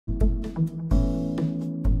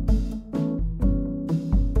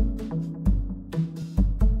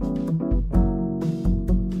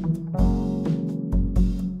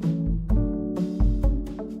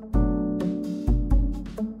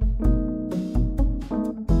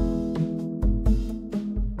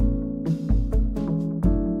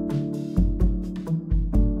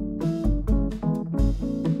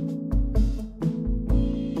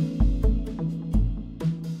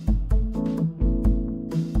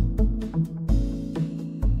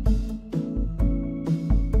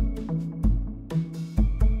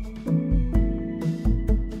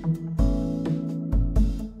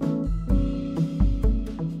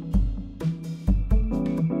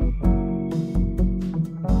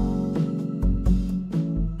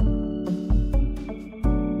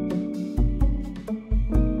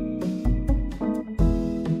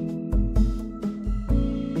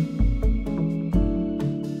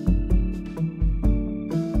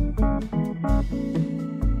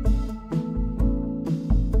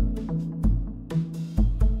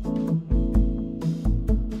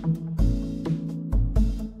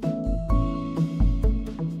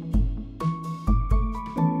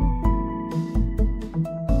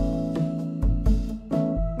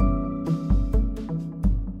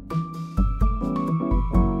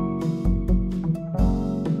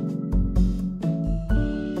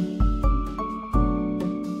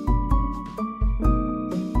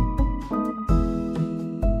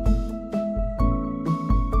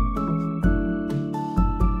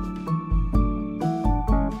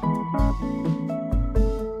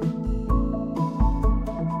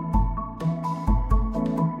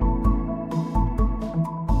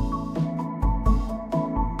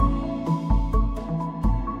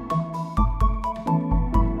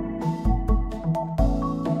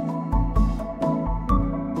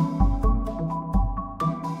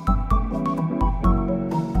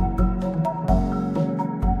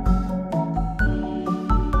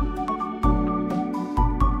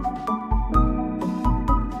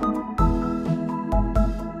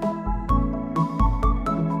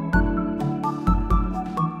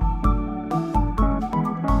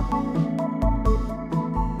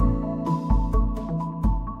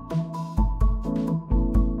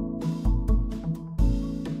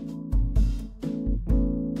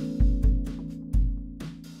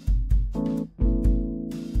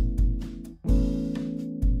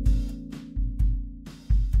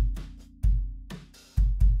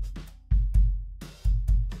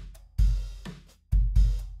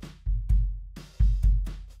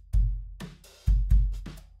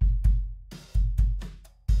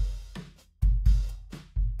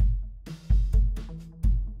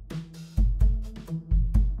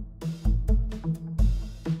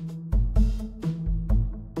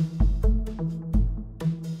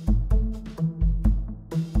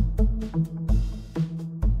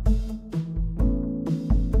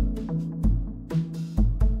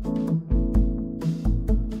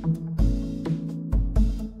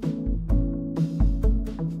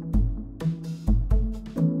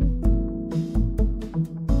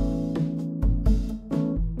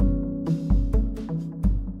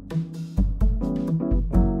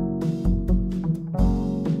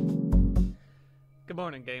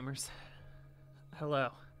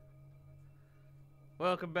Hello.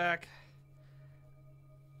 Welcome back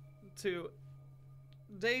to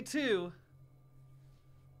day 2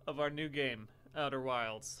 of our new game, Outer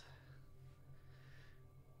Wilds.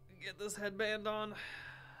 Get this headband on,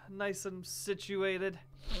 nice and situated.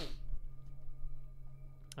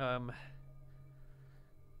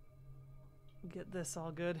 Get this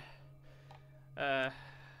all good. I'm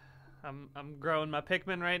growing my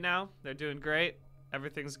Pikmin right now. They're doing great.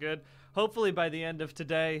 Everything's good. Hopefully by the end of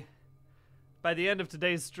today's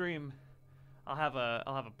stream, I'll have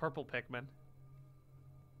a purple Pikmin.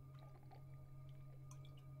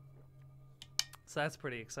 So that's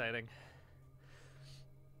pretty exciting.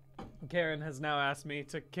 Karen has now asked me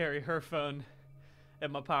to carry her phone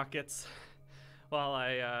in my pockets while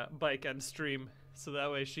I bike and stream, so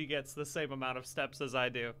that way she gets the same amount of steps as I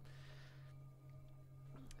do.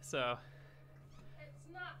 So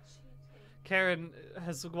It's not cheating. Karen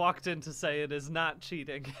has walked in to say it is not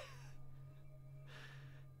cheating.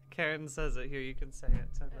 Karen says it. Here, you can say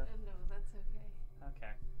it to the... No, that's okay.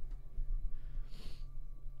 Okay.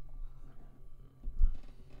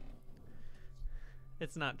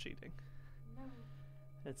 It's not cheating. No.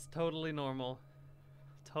 It's totally normal.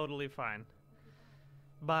 Totally fine.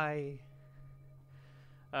 Bye.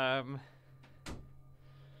 But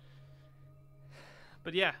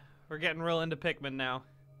yeah, we're getting real into Pikmin now.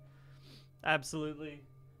 Absolutely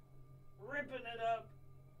ripping it up.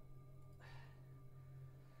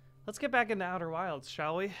 Let's get back into Outer Wilds,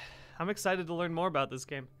 shall we? I'm excited to learn more about this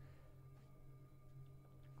game.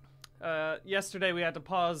 Yesterday we had to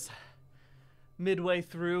pause midway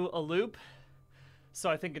through a loop, so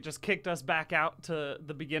I think it just kicked us back out to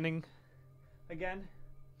the beginning again.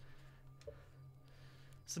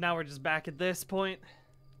 So now we're just back at this point.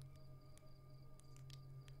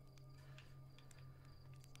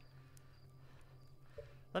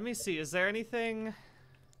 Let me see, is there anything...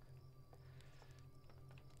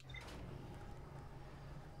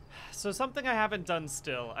 So something I haven't done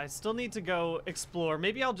still. I still need to go explore.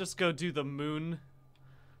 Maybe I'll just go do the moon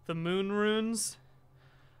runes.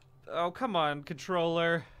 Oh, come on,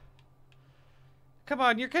 controller. Come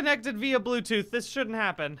on, you're connected via Bluetooth. This shouldn't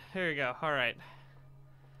happen. Here you go. All right.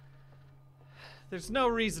 There's no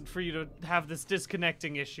reason for you to have this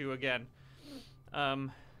disconnecting issue again.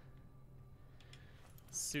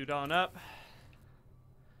 Suit on up.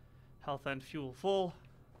 Health and fuel full.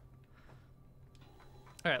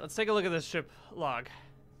 All right, let's take a look at this ship log.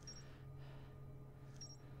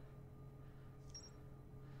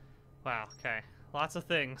 Wow, okay. Lots of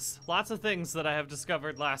things. Lots of things that I have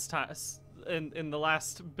discovered last time in the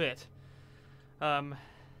last bit. What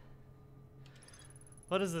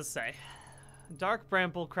does this say? Dark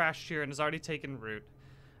Bramble crashed here and has already taken root.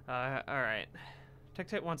 Alright.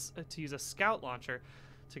 Tectate wants to use a scout launcher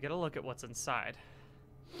to get a look at what's inside.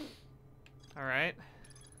 Alright.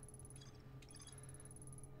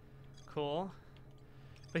 Cool.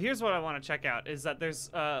 But here's what I want to check out, is that there's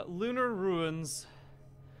lunar ruins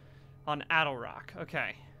on Attlerock.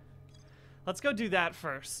 Okay. Let's go do that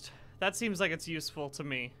first. That seems like it's useful to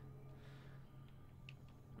me.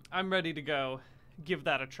 I'm ready to go give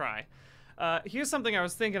that a try. Here's something I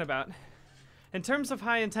was thinking about. In terms of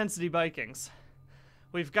high-intensity bikings,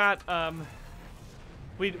 we've got,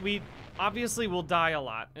 we obviously will die a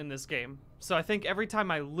lot in this game. So I think every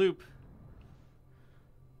time I loop,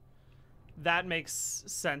 that makes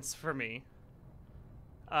sense for me.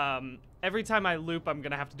 Every time I loop, I'm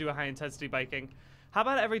gonna have to do a high-intensity biking. How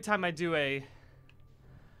about every time I do a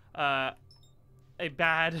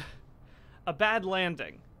bad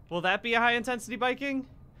landing? Will that be a high-intensity biking?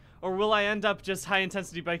 Or will I end up just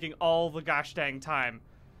high-intensity biking all the gosh dang time?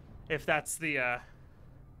 If that's the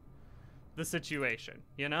situation,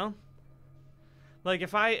 you know? Like,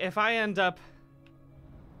 if I end up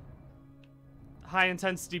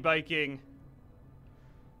high-intensity biking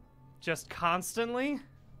just constantly,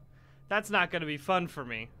 that's not gonna be fun for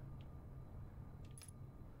me.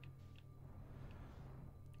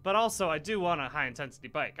 But also, I do want a high-intensity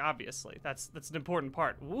bike, obviously. That's an important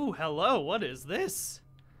part. Ooh, hello, what is this?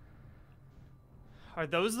 Are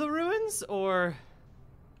those the ruins, or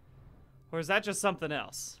is that just something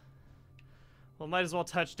else? Well, might as well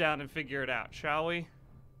touch down and figure it out, shall we?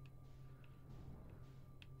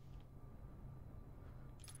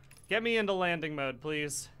 Get me into landing mode,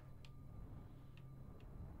 please.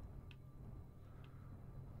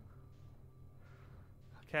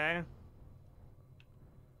 Okay.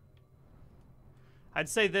 I'd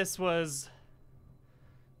say this was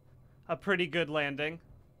a pretty good landing.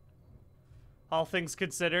 All things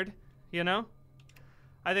considered, you know?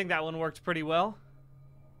 I think that one worked pretty well.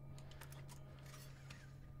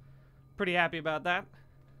 pretty happy about that.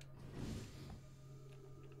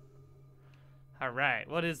 Alright,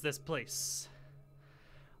 what is this place?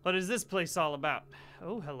 What is this place all about?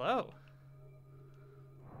 Oh, hello.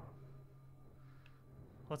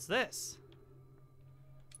 What's this?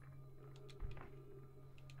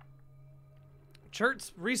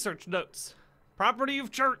 Chert's research notes. Property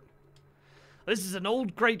of Chert. This is an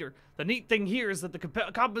old crater. The neat thing here is that the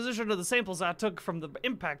composition of the samples I took from the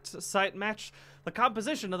impact site match the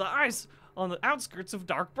composition of the ice on the outskirts of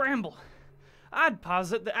Dark Bramble. I'd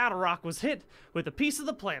posit the outer rock was hit with a piece of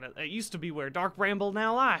the planet that used to be where Dark Bramble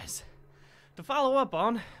now lies. To follow up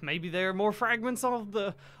on, maybe there are more fragments of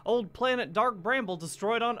the old planet Dark Bramble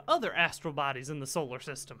destroyed on other astral bodies in the solar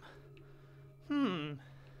system.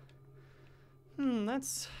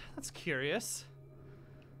 That's curious.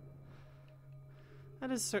 That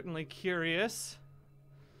is certainly curious.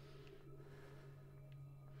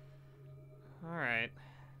 Alright.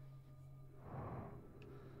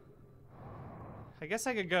 I guess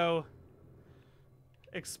I could go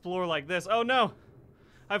explore like this. Oh no!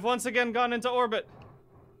 I've once again gone into orbit.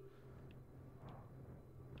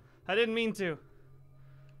 I didn't mean to.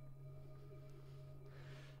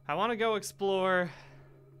 I want to go explore.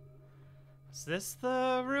 Is this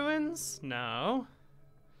the ruins? No.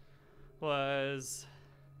 Was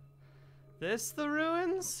this the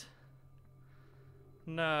ruins?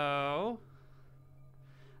 No.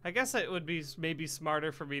 I guess it would be maybe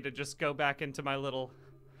smarter for me to just go back into my little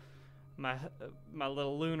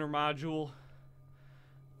little lunar module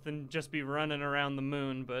than just be running around the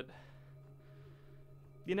moon, but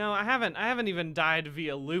you know, I haven't even died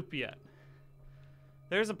via loop yet.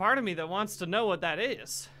 There's a part of me that wants to know what that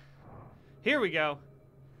is. Here we go.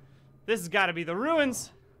 This has got to be the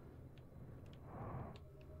ruins.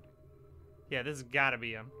 Yeah, this has got to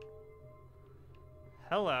be them.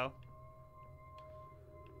 Hello.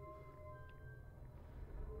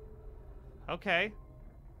 Okay.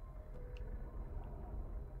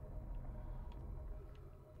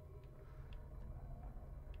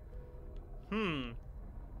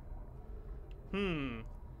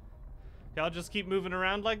 Y'all just keep moving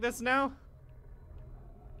around like this now?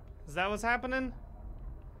 Is that what's happening?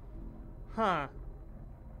 Huh.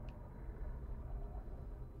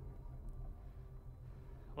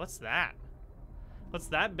 What's that? What's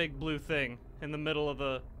that big blue thing in the middle of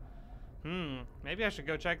the... maybe I should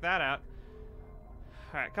go check that out.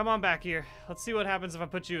 Alright, come on back here. Let's see what happens if I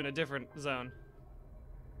put you in a different zone.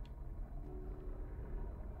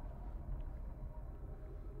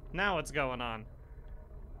 Now what's going on?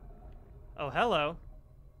 Oh, hello.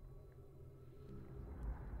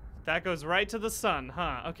 That goes right to the sun,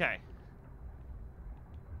 huh? Okay.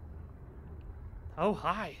 Oh,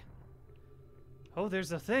 hi. Oh,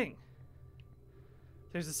 there's a thing.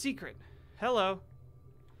 There's a secret. Hello.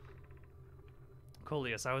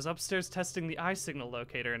 Coleus, I was upstairs testing the eye signal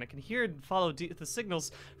locator, and I can hear and follow the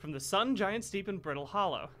signals from the sun, giant steep, and brittle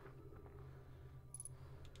hollow.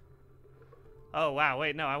 Oh, wow,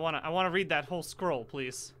 wait, no, I wanna read that whole scroll,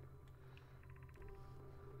 please.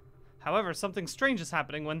 However, something strange is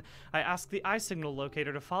happening when I ask the eye signal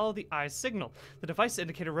locator to follow the eye signal. The device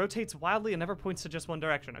indicator rotates wildly and never points to just one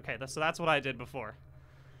direction. Okay, so that's what I did before.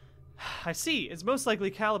 I see. It's most likely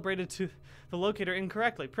calibrated to the locator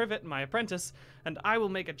incorrectly. Privet, my apprentice, and I will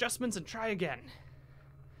make adjustments and try again.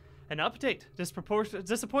 An update.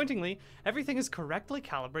 Disappointingly, everything is correctly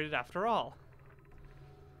calibrated after all.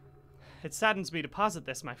 It saddens me to posit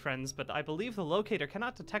this, my friends, but I believe the locator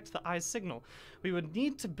cannot detect the eye's signal. We would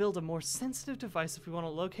need to build a more sensitive device if we want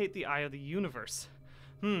to locate the eye of the universe.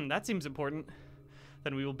 That seems important.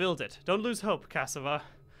 Then we will build it. Don't lose hope, Cassava.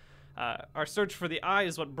 Our search for the eye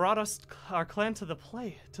is what brought our clan to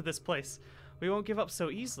this place. We won't give up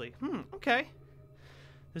so easily. Okay.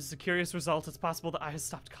 This is a curious result. It's possible the eye has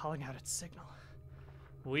stopped calling out its signal.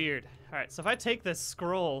 Weird. Alright, so if I take this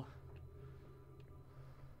scroll...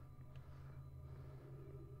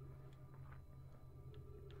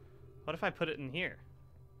 What if I put it in here?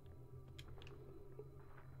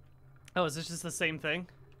 Oh, is this just the same thing?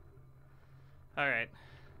 Alright.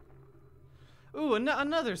 Ooh,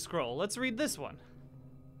 another scroll. Let's read this one.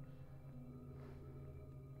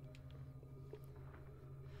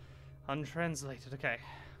 Untranslated, okay.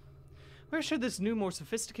 Where should this new, more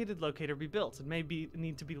sophisticated locator be built? It may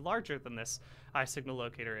need to be larger than this eye signal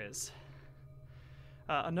locator is.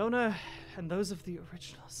 Anona and those of the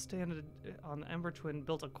original stand on the Ember Twin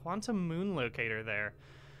built a quantum moon locator there.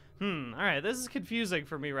 Alright, this is confusing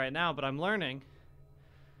for me right now, but I'm learning.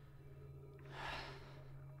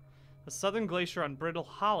 The southern glacier on Brittle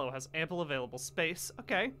Hollow has ample available space.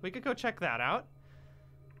 Okay, we could go check that out.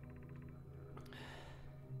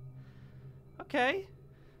 Okay.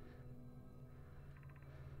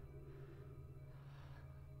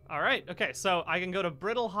 Alright, okay, so I can go to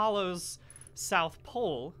Brittle Hollow's South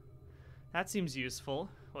Pole. That seems useful.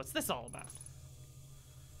 What's this all about?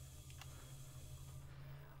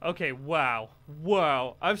 Okay, wow.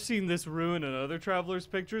 Wow. I've seen this ruin in other travelers'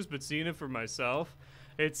 pictures, but seeing it for myself,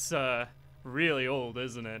 it's, really old,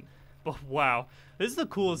 isn't it? But wow. This is the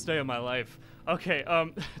coolest day of my life. Okay,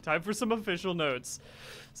 time for some official notes.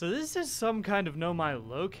 So this is some kind of Nomai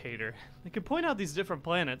locator. It can point out these different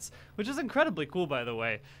planets, which is incredibly cool, by the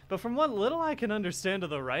way. But from what little I can understand of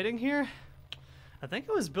the writing here, I think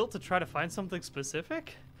it was built to try to find something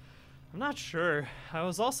specific? I'm not sure. I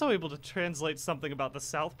was also able to translate something about the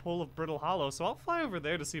South Pole of Brittle Hollow, so I'll fly over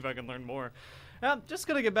there to see if I can learn more. I'm just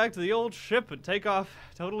gonna get back to the old ship and take off.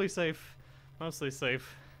 Totally safe. Mostly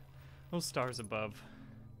safe. No stars above.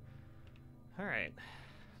 Alright.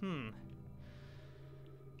 Well,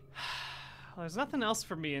 there's nothing else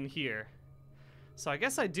for me in here. So I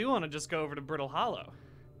guess I do want to just go over to Brittle Hollow.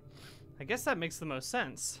 I guess that makes the most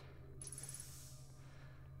sense.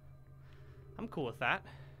 I'm cool with that.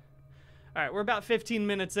 Alright, we're about 15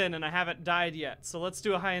 minutes in and I haven't died yet, so let's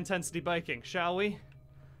do a high-intensity biking, shall we?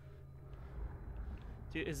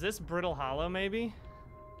 Is this Brittle Hollow, maybe?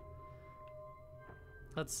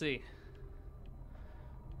 Let's see.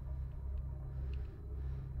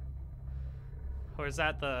 Or is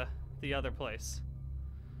that the other place?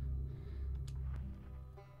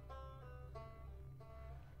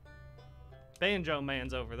 Banjo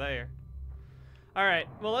Man's over there. Alright,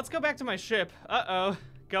 well, let's go back to my ship. Uh-oh.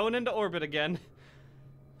 Going into orbit again.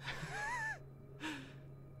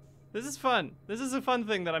 This is fun. This is a fun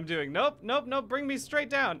thing that I'm doing. Nope, nope, nope. Bring me straight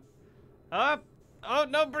down. Up. Oh,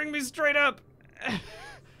 no, bring me straight up.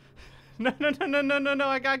 No, no, no, no, no, no, no.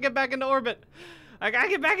 I gotta get back into orbit. I gotta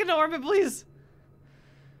get back into orbit, please.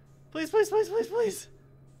 Please, please, please, please, please.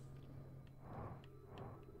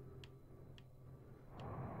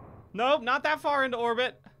 Nope, not that far into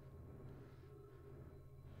orbit.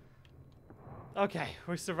 Okay,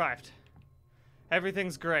 we survived.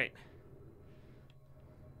 Everything's great.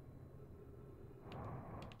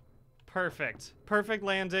 Perfect. Perfect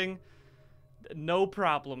landing. No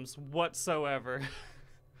problems whatsoever.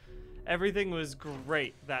 Everything was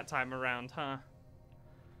great that time around, huh?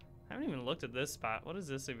 I haven't even looked at this spot. What does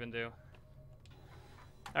this even do?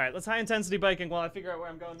 Alright, let's high intensity biking while I figure out where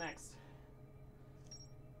I'm going next.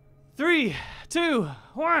 3, 2,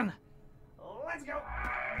 1. Let's go.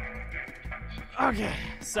 Okay,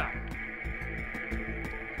 so.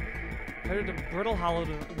 Headed to Brittle Hollow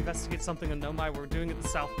to investigate something in Nomai we're doing at the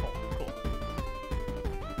South Pole. Cool.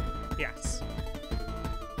 Yes.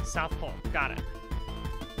 South Pole. Got it.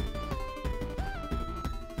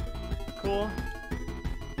 Cool.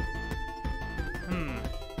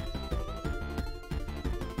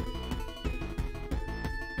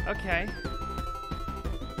 Okay.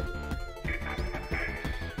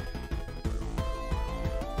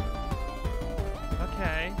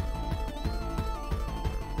 Okay.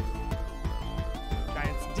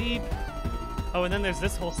 Giant's Deep. Oh, and then there's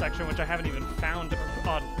this whole section, which I haven't even found for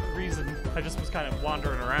odd reason. I just was kind of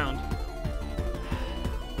wandering around.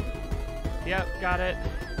 Yep, got it.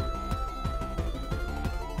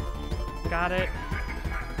 Got it.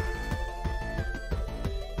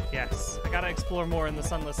 Yes, I gotta explore more in the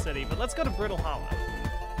Sunless City, but let's go to Brittle Hollow.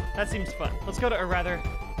 That seems fun. Let's go to, or rather...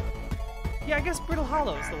 Yeah, I guess Brittle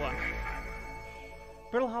Hollow is the one.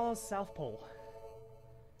 Brittle Hollow's South Pole.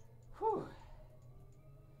 Whew.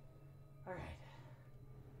 Alright.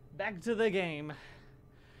 Back to the game.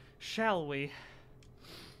 Shall we?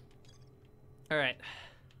 Alright.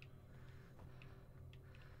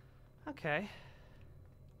 Okay.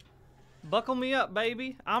 Buckle me up,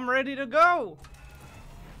 baby. I'm ready to go!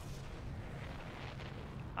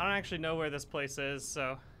 I don't actually know where this place is,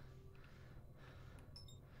 so...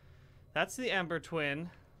 That's the Ember Twin.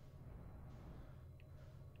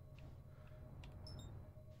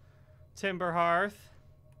 Timber Hearth.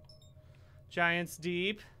 Giant's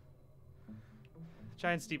Deep.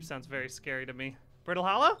 Giant's Deep sounds very scary to me. Brittle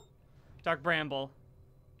Hollow? Dark Bramble.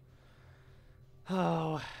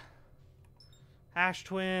 Oh. Ash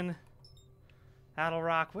Twin. Addle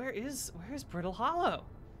Rock. Where's Brittle Hollow?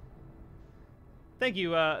 Thank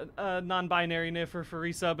you, non-binary Niffer for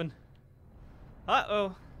resubbing.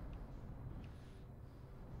 Uh-oh.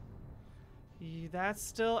 That's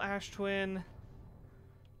still Ash Twin.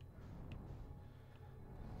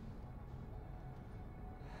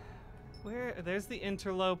 There's the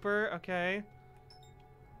Interloper, okay.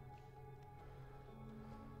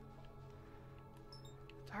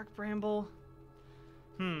 Dark Bramble.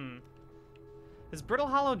 Is Brittle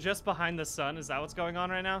Hollow just behind the sun? Is that what's going on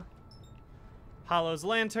right now? Hollow's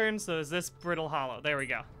lantern, so is this Brittle Hollow? There we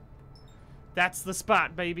go. That's the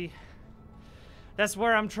spot, baby. That's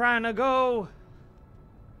where I'm trying to go.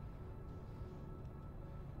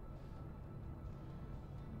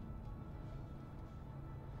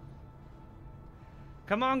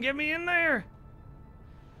 Come on, get me in there.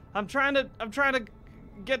 I'm trying to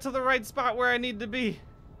get to the right spot where I need to be.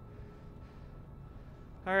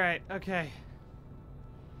 All right, okay.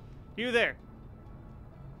 You there.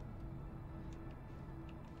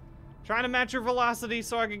 Trying to match your velocity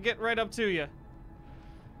so I can get right up to you.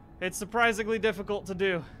 It's surprisingly difficult to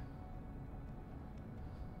do.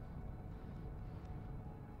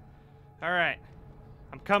 All right,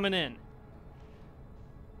 I'm coming in.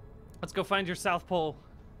 Let's go find your South Pole.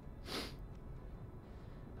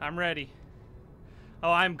 I'm ready.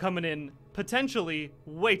 Oh, I'm coming in potentially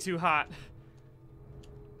way too hot.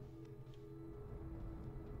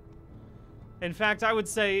 In fact, I would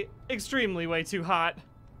say extremely way too hot.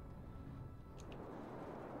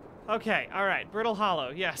 Okay, alright, Brittle Hollow,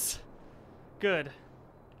 yes. Good.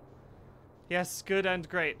 Yes, good and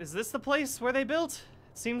great. Is this the place where they built?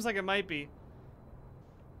 It seems like it might be.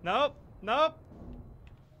 Nope, nope.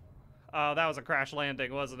 Oh, that was a crash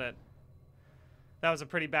landing, wasn't it? That was a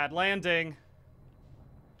pretty bad landing.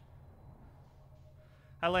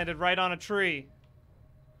 I landed right on a tree.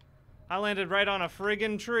 I landed right on a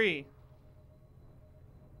friggin' tree.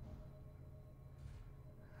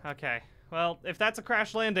 Okay, well, if that's a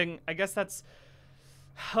crash landing, I guess that's...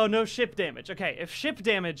 Oh, no ship damage. Okay, if ship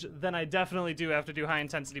damage, then I definitely do have to do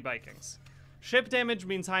high-intensity bikings. Ship damage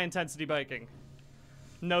means high-intensity biking.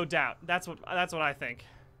 No doubt. That's what I think.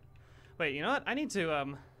 Wait, you know what? I need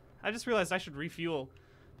to, I just realized I should refuel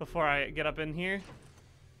before I get up in here.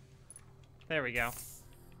 There we go.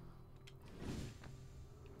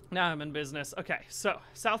 Now I'm in business. Okay, so,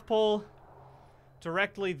 South Pole,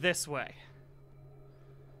 directly this way.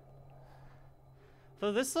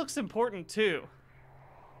 Though this looks important, too.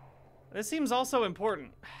 This seems also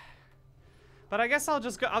important. But I guess I'll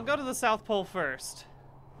go to the South Pole first.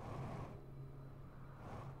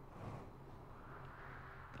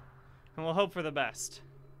 And we'll hope for the best.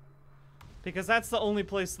 Because that's the only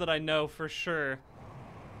place that I know for sure.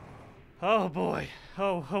 Oh boy.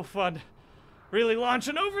 Oh, fun. Really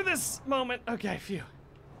launching over this moment. Okay, phew.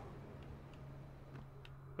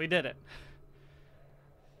 We did it.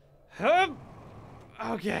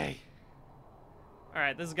 Okay.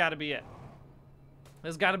 Alright, this has got to be it. This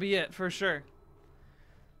has got to be it, for sure.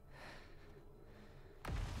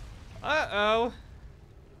 Uh-oh.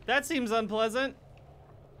 That seems unpleasant.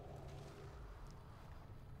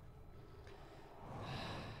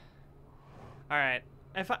 Alright.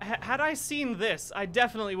 Had I seen this, I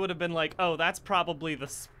definitely would have been like, oh, that's probably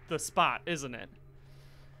the spot, isn't it?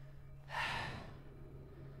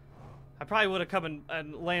 I probably would have come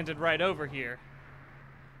and landed right over here.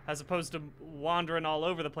 As opposed to wandering all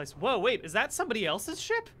over the place. Whoa, wait, is that somebody else's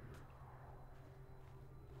ship?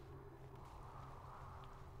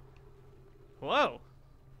 Whoa.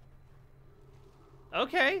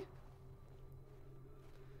 Okay.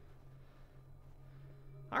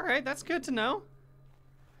 Alright, that's good to know.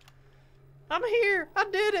 I'm here! I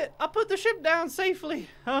did it! I put the ship down safely.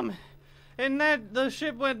 And the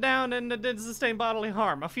ship went down and it didn't sustain bodily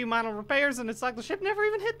harm. A few minor repairs and it's like the ship never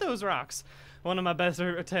even hit those rocks. One of my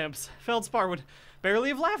better attempts. Feldspar would barely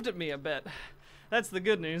have laughed at me a bit. That's the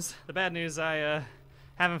good news. The bad news, I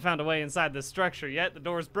haven't found a way inside this structure yet. The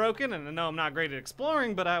door's broken and I know I'm not great at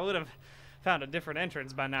exploring, but I would have found a different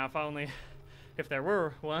entrance by now if there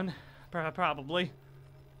were one. Probably.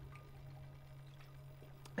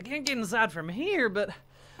 I can't get inside from here, but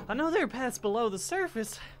I know there are paths below the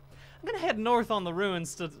surface. I'm gonna head north on the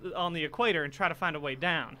ruins on the equator and try to find a way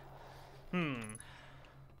down.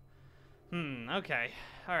 Okay.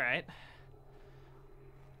 Alright.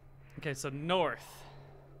 Okay, so north.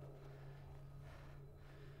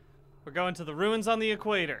 We're going to the ruins on the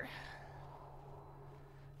equator.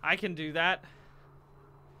 I can do that.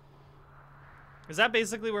 Is that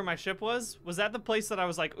basically where my ship was? Was that the place that I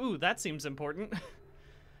was like, ooh, that seems important?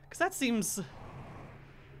 Because that seems...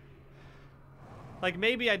 like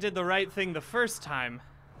maybe I did the right thing the first time.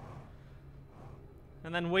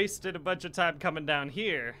 And then wasted a bunch of time coming down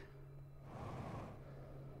here.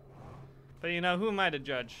 But you know, who am I to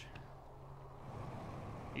judge?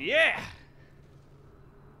 Yeah!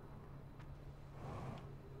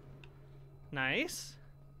 Nice.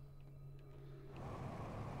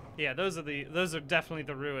 Yeah, those are definitely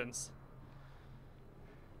the ruins.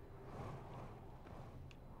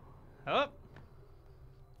 Oh.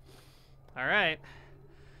 Alright.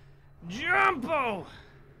 Jumpo!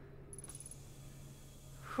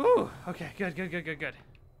 Whew. Okay, good.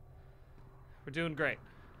 We're doing great.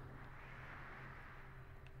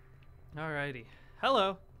 Alrighty.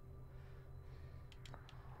 Hello.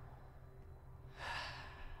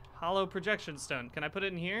 Hollow projection stone. Can I put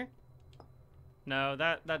it in here? No,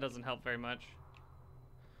 that doesn't help very much.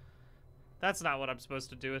 That's not what I'm supposed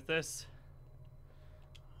to do with this.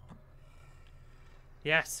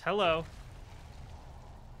 Yes, hello.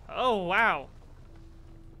 Oh, wow.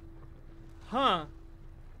 Huh.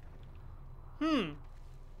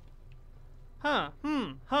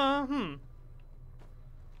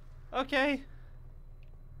 Okay.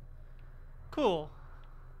 Cool.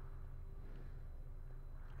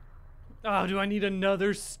 Oh, do I need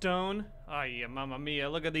another stone? Oh, yeah, mamma mia.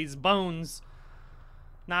 Look at these bones.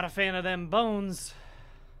 Not a fan of them bones.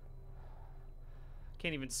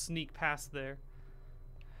 Can't even sneak past there.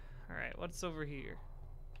 Alright, what's over here?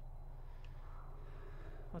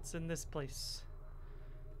 What's in this place?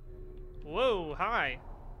 Whoa, hi.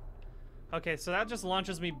 Okay, so that just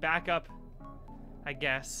launches me back up, I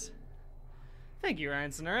guess. Thank you,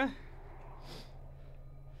 Ryan Sonura.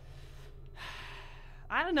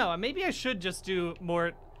 I don't know, maybe I should just do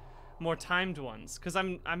more timed ones, because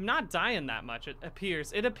I'm not dying that much, it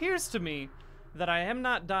appears. It appears to me that I am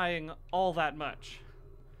not dying all that much.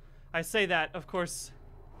 I say that, of course,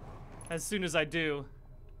 as soon as I do,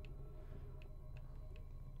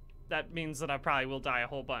 that means that I probably will die a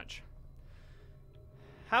whole bunch.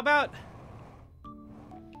 How about...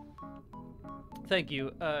 Thank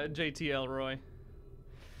you, JTL Roy.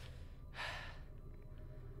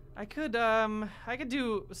 I could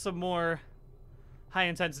do some more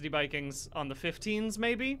high-intensity bikings on the 15s,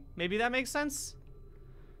 maybe? Maybe that makes sense?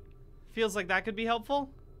 Feels like that could be helpful.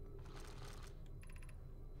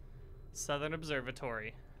 Southern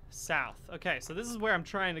Observatory. South. Okay, so this is where I'm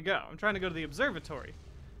trying to go. I'm trying to go to the observatory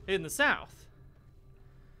in the south.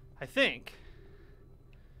 I think.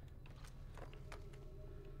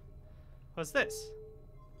 What's this?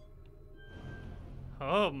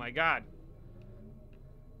 Oh my god.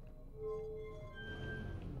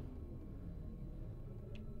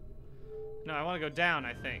 No, I want to go down,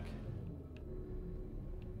 I think.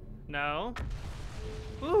 No.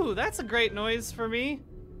 Ooh, that's a great noise for me.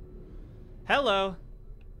 Hello.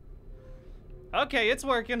 Okay, it's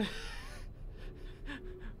working.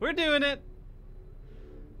 We're doing it.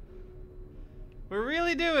 We're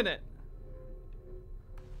really doing it.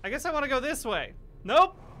 I guess I want to go this way.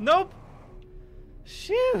 Nope. Nope.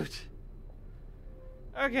 Shoot.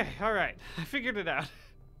 Okay, alright. I figured it out.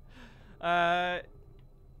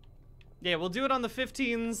 Yeah, we'll do it on the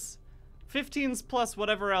 15s. 15s plus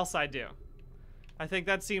whatever else I do. I think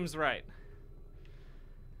that seems right.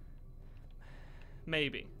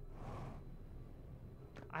 Maybe.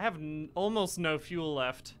 I have almost no fuel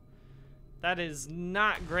left. That is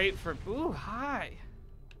not great for... Ooh, hi.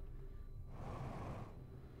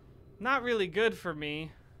 Not really good for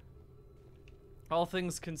me. All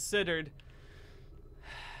things considered.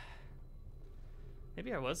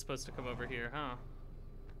 Maybe I was supposed to come over here, huh?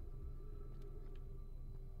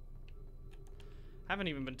 I haven't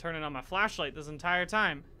even been turning on my flashlight this entire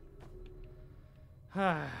time.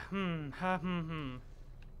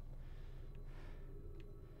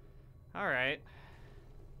 Alright.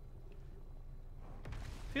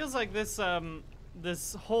 Feels like this,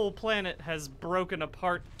 this whole planet has broken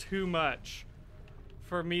apart too much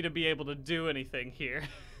for me to be able to do anything here.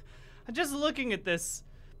 Just looking at this,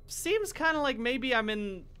 seems kind of like maybe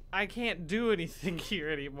I can't do anything here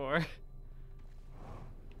anymore.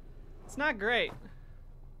 It's not great.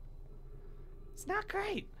 It's not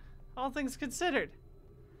great, all things considered.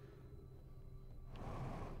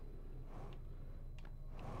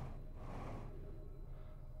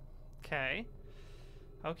 Okay.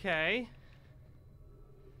 Okay.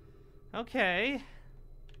 Okay.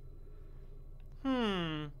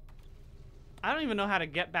 I don't even know how to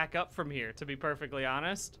get back up from here, to be perfectly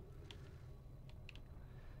honest.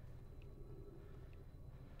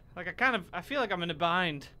 Like, I feel like I'm in a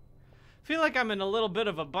bind. I feel like I'm in a little bit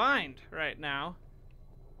of a bind right now.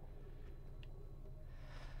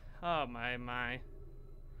 Oh my my.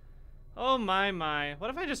 Oh my my.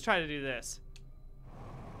 What if I just try to do this?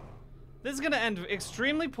 This is gonna end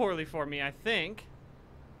extremely poorly for me, I think.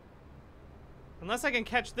 Unless I can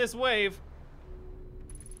catch this wave.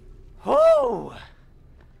 Oh!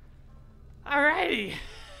 Alrighty.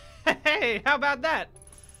 Hey, how about that?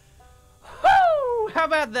 Woo! How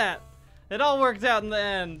about that? It all worked out in the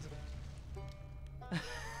end.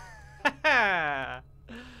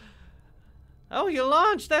 Oh, you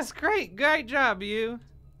launched. That's great. Great job, you.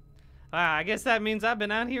 Wow, I guess that means I've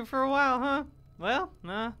been out here for a while, huh? Well,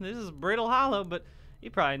 this is Brittle Hollow, but you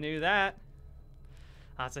probably knew that.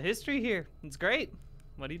 Lots of history here. It's great.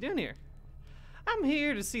 What are you doing here? I'm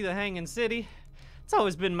here to see the Hanging City. It's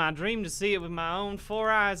always been my dream to see it with my own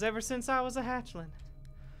 4 eyes ever since I was a hatchling.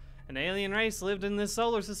 An alien race lived in this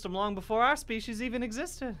solar system long before our species even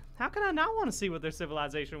existed. How can I not want to see what their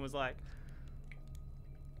civilization was like?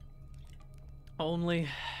 Only,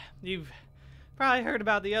 you've probably heard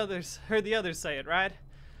the others say it, right?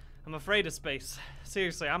 I'm afraid of space.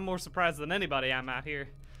 Seriously, I'm more surprised than anybody I'm out here.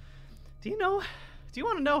 Do you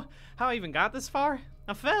want to know how I even got this far?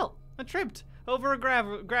 I tripped over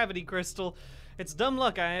a gravity crystal. It's dumb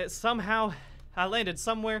luck. I landed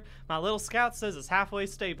somewhere my little scout says is halfway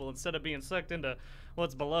stable instead of being sucked into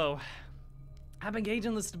what's below. I've been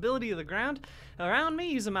gauging the stability of the ground around me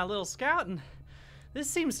using my little scout, and this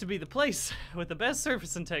seems to be the place with the best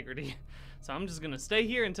surface integrity. So I'm just gonna stay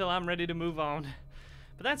here until I'm ready to move on.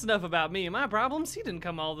 But that's enough about me and my problems. You didn't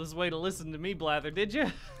come all this way to listen to me blather, did you?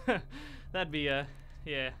 That'd be,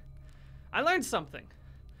 yeah. I learned something.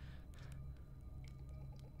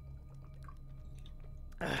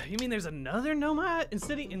 You mean there's another Nomai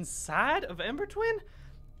city inside of Ember Twin?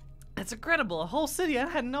 That's incredible. A whole city I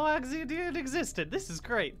had no idea it existed. This is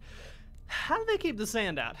great. How do they keep the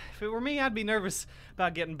sand out? If it were me, I'd be nervous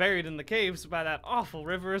about getting buried in the caves by that awful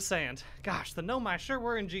river of sand. Gosh, the Nomai sure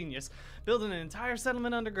were ingenious, building an entire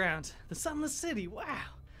settlement underground. The Sunless City, wow.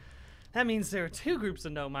 That means there are 2 groups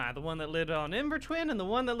of Nomai, the one that lived on Ember Twin and the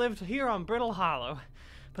one that lived here on Brittle Hollow.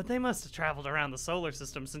 But they must have traveled around the solar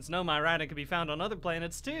system since Nomai writing could be found on other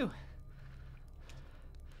planets too.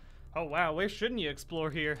 Oh wow, where shouldn't you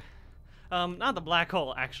explore here? Not the black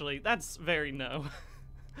hole, actually. That's very no.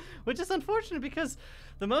 Which is unfortunate because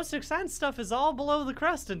the most exciting stuff is all below the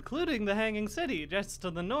crust, including the Hanging City, just to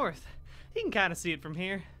the north. You can kind of see it from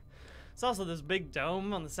here. There's also this big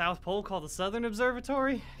dome on the South Pole called the Southern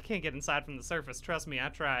Observatory. I can't get inside from the surface, trust me, I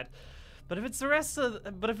tried. But if it's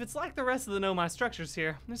like the rest of the Nomai structures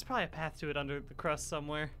here, there's probably a path to it under the crust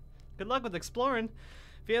somewhere. Good luck with exploring.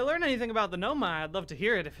 If you learn anything about the Nomai, I'd love to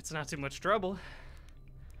hear it if it's not too much trouble.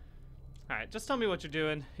 Alright, just tell me what you're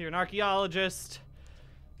doing. You're an archaeologist.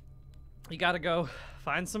 You gotta go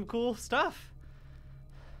find some cool stuff.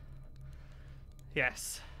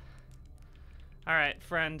 Yes. Alright,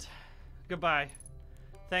 friend. Goodbye.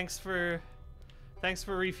 Thanks for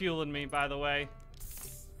refueling me, by the way.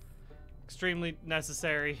 Extremely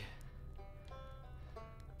necessary.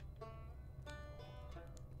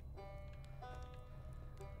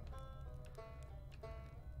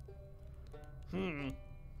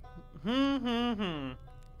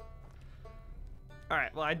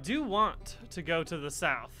 Alright, well, I do want to go to the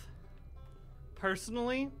south.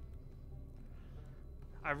 Personally,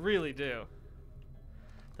 I really do.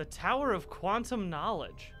 The Tower of Quantum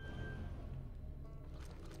Knowledge.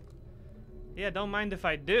 Yeah, don't mind if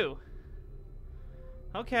I do.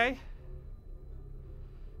 Okay.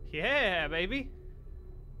 Yeah, baby.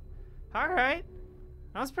 Alright.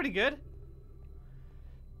 That was pretty good.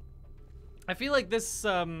 I feel like this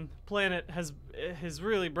planet is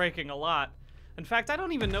really breaking a lot. In fact, I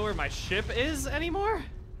don't even know where my ship is anymore.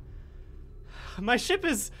 My ship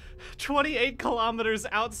is 28 kilometers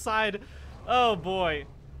outside. Oh boy.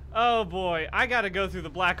 Oh boy. I gotta go through the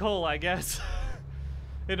black hole, I guess,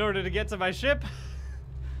 in order to get to my ship.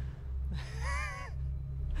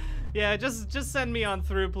 Yeah, just send me on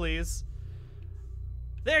through, please.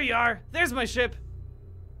 There you are. There's my ship.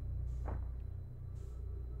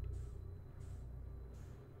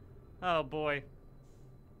 Oh boy.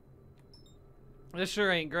 This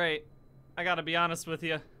sure ain't great. I gotta be honest with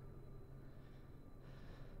you.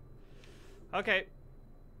 Okay.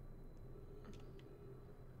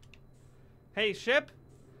 Hey, ship?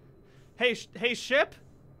 Hey, ship?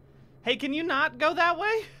 Hey, can you not go that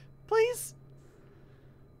way? Please?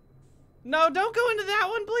 No, don't go into that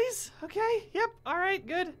one, please. Okay, yep, alright,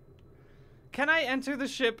 good. Can I enter the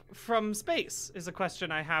ship from space, is a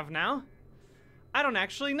question I have now. I don't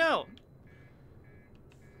actually know.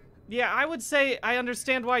 Yeah, I would say I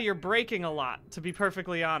understand why you're braking a lot, to be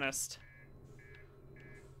perfectly honest.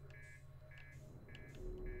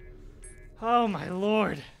 Oh my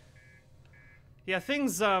lord. Yeah,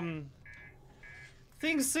 things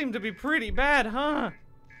seem to be pretty bad, huh?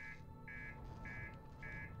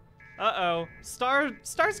 Uh-oh.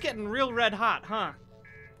 Star's getting real red hot, huh?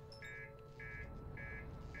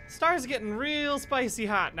 Star's getting real spicy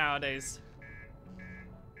hot nowadays.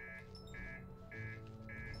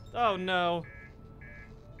 Oh no.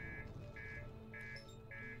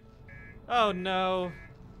 Oh no.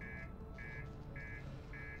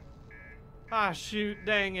 Ah shoot,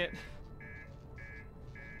 dang it.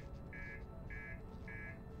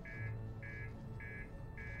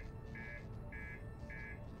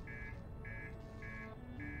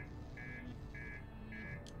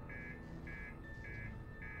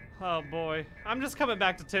 Oh boy. I'm just coming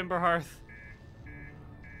back to Timberhearth.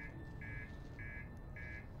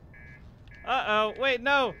 Uh-oh. Wait,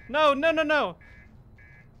 no. No, no, no, no.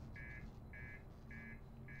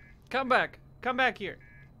 Come back. Come back here.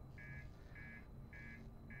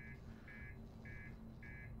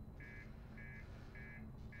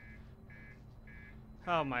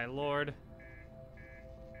 Oh my lord.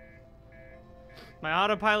 My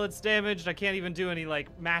autopilot's damaged. I can't even do any,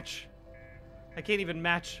 like, match. I can't even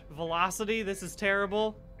match velocity. This is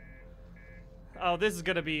terrible. Oh, this is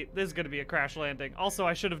gonna be a crash landing. Also,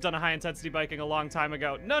 I should have done a high intensity biking a long time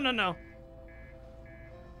ago. No, no, no.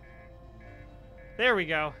 There we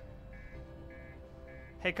go.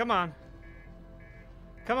 Hey, come on.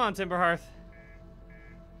 Come on, Timberhearth.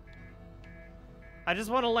 I just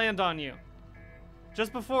want to land on you.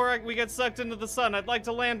 Just before we get sucked into the sun, I'd like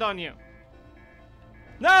to land on you.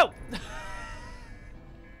 No!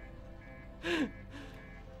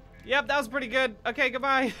 Yep, that was pretty good. Okay,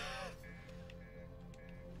 goodbye.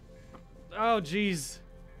 Oh, jeez.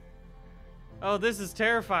 Oh, this is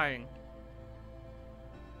terrifying.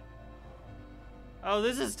 Oh,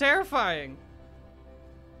 this is terrifying.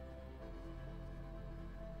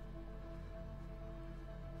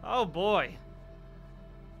 Oh, boy.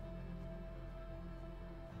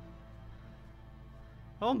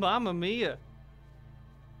 Oh, mamma mia.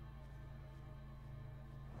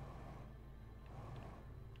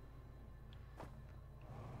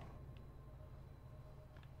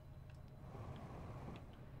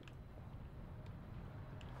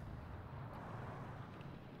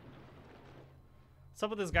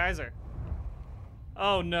 What's up with this geyser?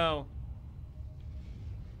 Oh, no.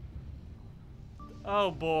 Oh,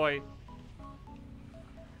 boy.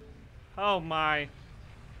 Oh, my.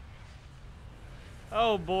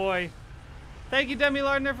 Oh, boy. Thank you, Demi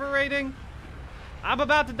Lardner, for rating. I'm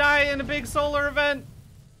about to die in a big solar event.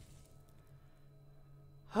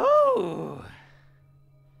 Oh.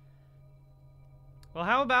 Well,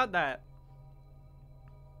 how about that?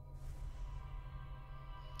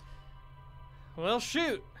 Well,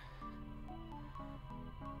 shoot.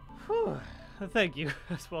 Whew. Thank you,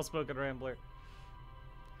 well-spoken rambler.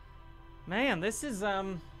 Man, this is,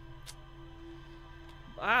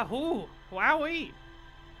 wowee.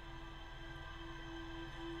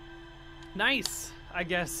 Nice, I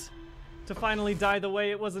guess, to finally die the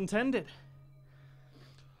way it was intended.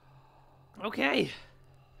 Okay.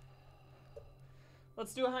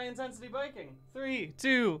 Let's do a high-intensity biking. 3,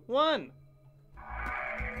 2, 1.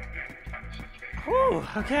 Whew,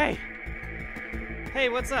 okay. Hey,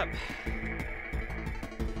 what's up?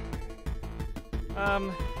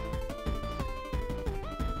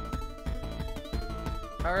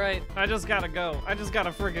 Alright, I just gotta go. I just gotta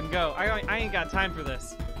friggin' go. I ain't got time for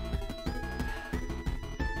this.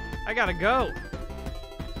 I gotta go.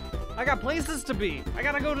 I got places to be. I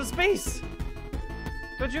gotta go to space.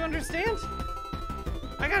 Don't you understand?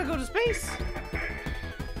 I gotta go to space.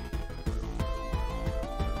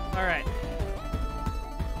 Alright.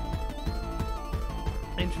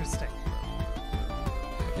 Interesting.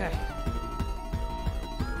 Okay.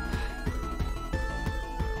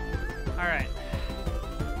 Alright.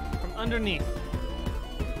 From underneath.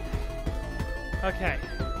 Okay.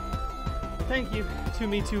 Thank you, to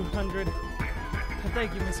me 200. And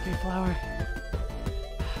thank you, Miss Keyflower.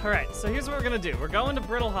 Alright, so here's what we're gonna do. We're going to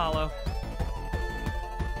Brittle Hollow.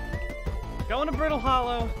 Going to Brittle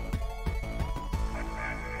Hollow.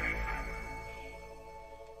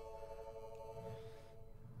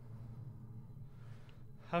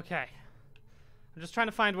 Okay. I'm just trying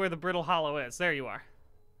to find where the Brittle Hollow is. There you are.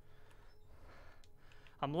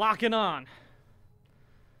 I'm locking on.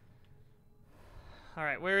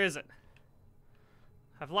 Alright, where is it?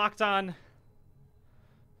 I've locked on.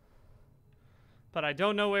 But I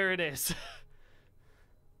don't know where it is.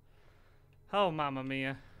 Oh, mamma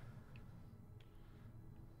mia.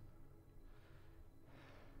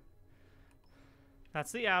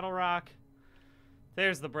 That's the Addle Rock.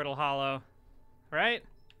 There's the Brittle Hollow. Right?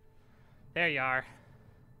 There you are.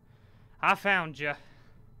 I found you.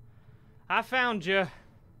 I found you.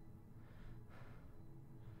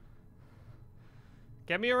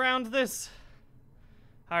 Get me around this.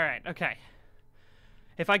 Alright, okay.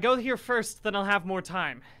 If I go here first, then I'll have more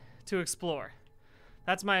time to explore.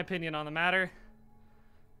 That's my opinion on the matter.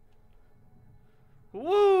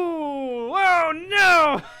 Woo! Whoa,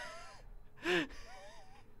 no!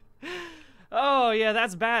 Oh, yeah,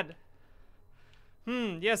 that's bad.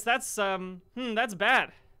 Yes, that's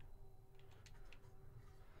bad.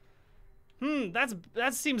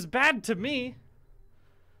 That seems bad to me.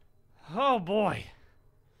 Oh, boy.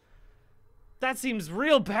 That seems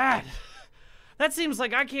real bad. That seems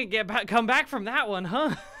like I can't come back from that one,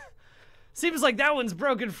 huh? Seems like that one's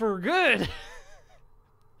broken for good.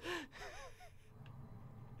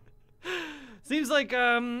 Seems like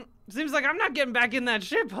I'm not getting back in that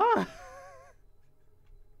ship, huh?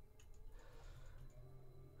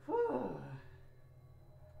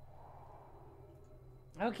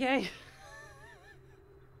 Okay.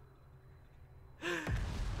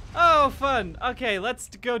 Oh, fun. Okay, let's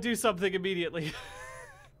go do something immediately.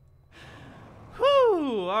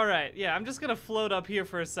 Whew, alright. Yeah, I'm just gonna float up here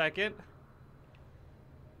for a second.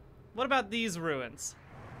 What about these ruins?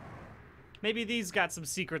 Maybe these got some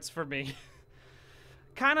secrets for me.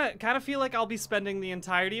 Kinda feel like I'll be spending the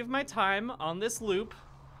entirety of my time on this loop,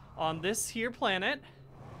 on this here planet.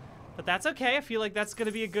 But that's okay. I feel like that's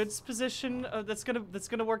gonna be a good position. That's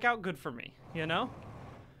gonna work out good for me. You know.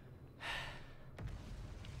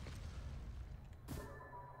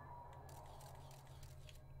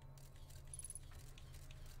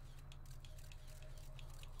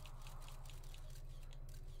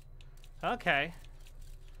 Okay.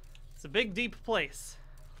 It's a big, deep place.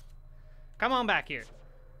 Come on back here.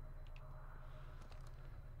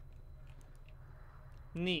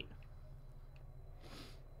 Neat.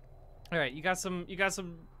 All right, you got some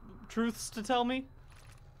truths to tell me?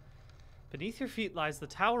 Beneath your feet lies the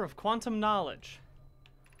Tower of Quantum Knowledge.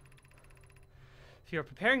 If you are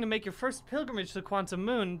preparing to make your first pilgrimage to the Quantum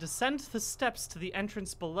Moon, descend the steps to the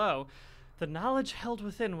entrance below. The knowledge held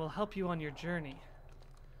within will help you on your journey.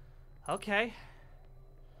 Okay.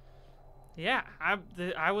 Yeah,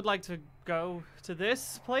 I would like to go to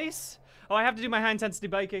this place. Oh, I have to do my high-intensity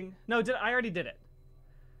biking. No, I already did it.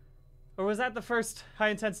 Or was that the first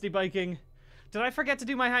high-intensity biking? Did I forget to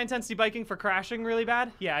do my high-intensity biking for crashing really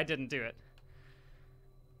bad? Yeah, I didn't do it.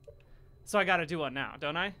 So I gotta do one now,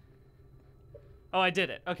 don't I? Oh, I did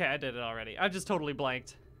it. Okay, I did it already. I just totally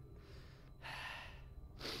blanked.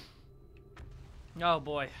 Oh,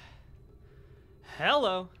 boy.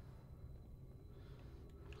 Hello.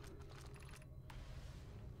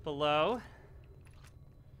 Below.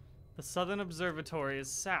 The Southern Observatory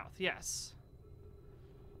is south, yes.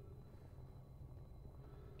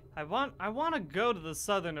 I want to go to the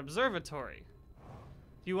Southern Observatory.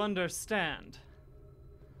 You understand?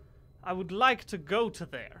 I would like to go to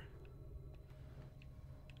there.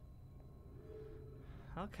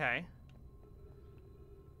 Okay.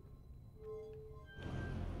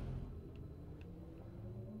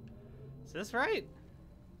 Is this right?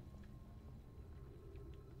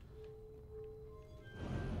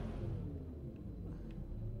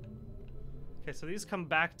 Okay, so these come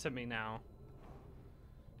back to me now.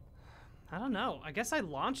 I don't know. I guess I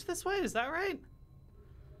launch this way? Is that right?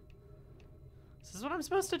 Is this what I'm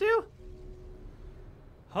supposed to do?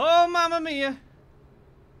 Oh, mamma mia.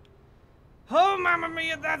 Oh, mamma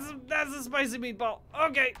mia. That's a spicy meatball.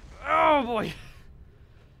 Okay. Oh, boy.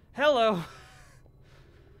 Hello.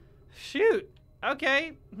 Shoot.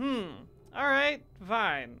 Okay. All right.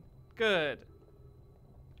 Fine. Good.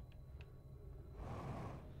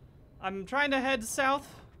 I'm trying to head south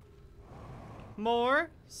more,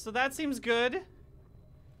 so that seems good.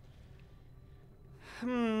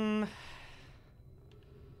 I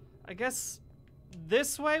guess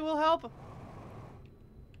this way will help.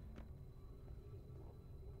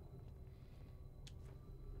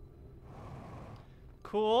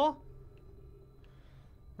 Cool.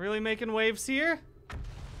 Really making waves here.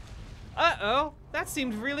 Uh-oh, that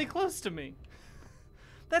seemed really close to me.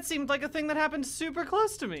 That seemed like a thing that happened super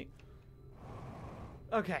close to me.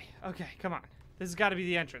 Okay, come on. This has got to be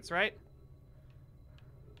the entrance, right?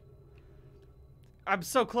 I'm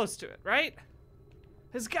so close to it, right?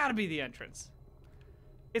 This has got to be the entrance.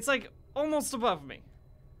 It's like almost above me.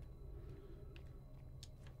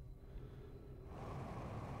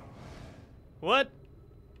 What?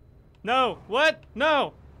 No, what?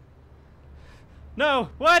 No. No,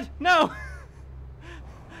 what? No.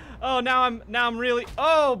 Oh, now I'm really,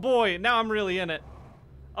 oh boy, now I'm really in it.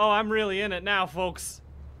 Oh, I'm really in it now, folks.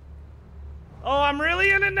 Oh, I'm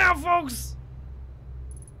really in it now, folks.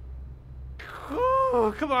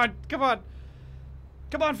 Oh, come on, come on.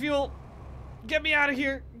 Come on, fuel. Get me out of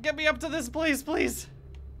here. Get me up to this place, please.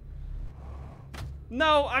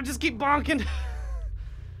 No, I just keep bonking.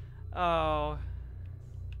 Oh.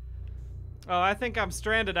 Oh, I think I'm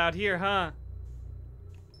stranded out here, huh?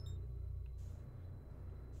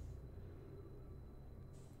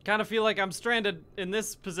 Kind of feel like I'm stranded in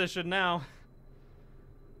this position now.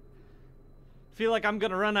 Feel like I'm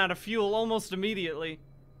gonna run out of fuel almost immediately.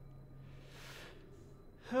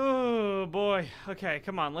 Oh boy. Okay,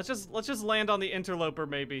 come on. Let's just land on the interloper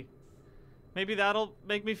maybe. Maybe that'll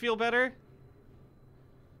make me feel better.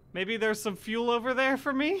 Maybe there's some fuel over there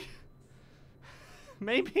for me?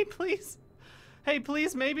 Maybe, please? Hey,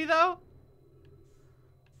 please, maybe, though?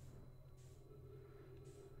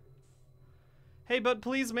 Hey, but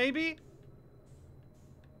please, maybe?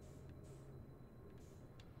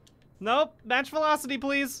 Nope. Match velocity,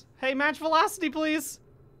 please. Hey, match velocity, please.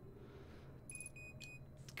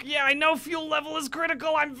 Yeah, I know fuel level is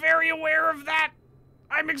critical. I'm very aware of that.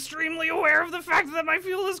 I'm extremely aware of the fact that my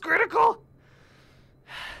fuel is critical.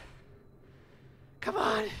 Come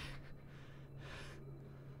on.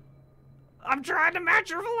 I'm trying to match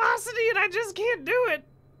your velocity and I just can't do it.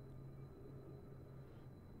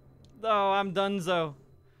 Oh, I'm donezo.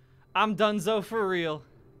 I'm donezo for real.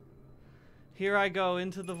 Here I go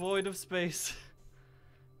into the void of space.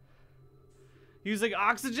 Using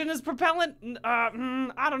oxygen as propellant? I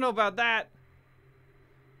don't know about that.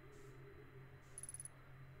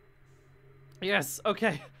 Yes,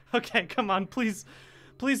 okay. Okay, come on, please.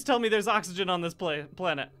 Please tell me there's oxygen on this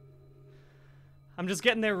planet. I'm just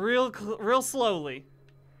getting there real slowly.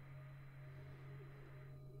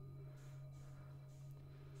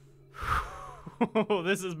 Oh,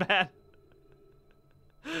 this is bad.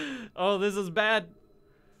 Oh, this is bad.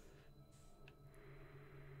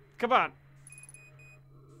 Come on.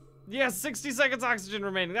 Yes, 60 seconds oxygen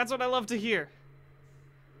remaining. That's what I love to hear.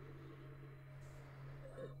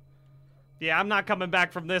 Yeah, I'm not coming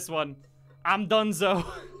back from this one. I'm donezo.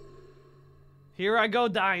 Here I go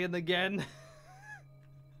dying again.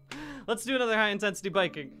 Let's do another high intensity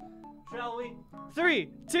biking. Shall we? 3,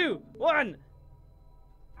 2, 1.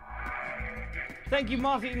 Thank you,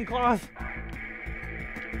 moth-eaten cloth.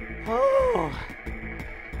 Oh,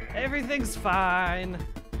 everything's fine.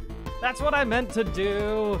 That's what I meant to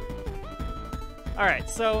do. All right,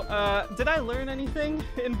 so, did I learn anything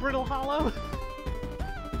in Brittle Hollow?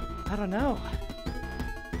 I don't know.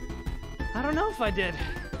 I don't know if I did.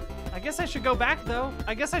 I guess I should go back, though.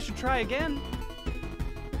 I guess I should try again.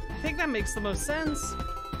 I think that makes the most sense.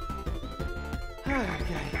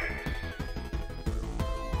 Okay.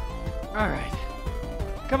 All right.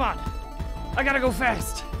 Come on. I gotta go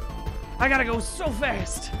fast. I gotta go so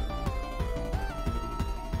fast.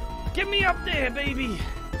 Get me up there, baby.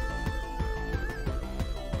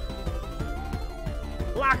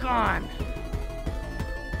 Lock on.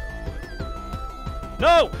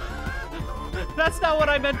 No! That's not what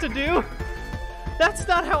I meant to do. That's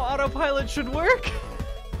not how autopilot should work.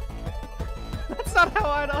 That's not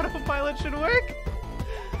how an autopilot should work.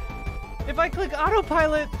 If I click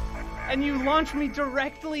autopilot and you launch me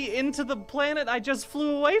directly into the planet I just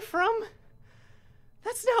flew away from,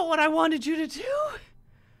 that's not what I wanted you to do.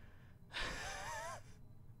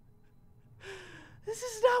 This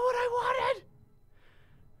is not what I wanted.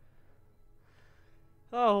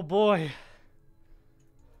 Oh boy.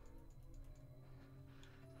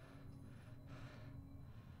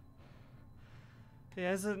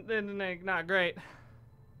 Yeah, isn't not great.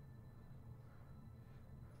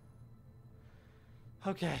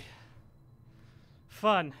 Okay.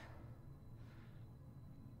 Fun.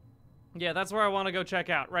 Yeah, that's where I want to go check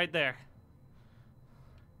out, right there.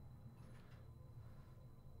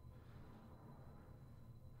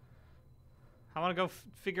 I want to go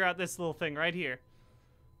figure out this little thing right here.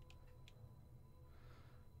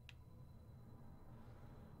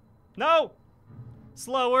 No!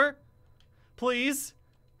 Slower. Please.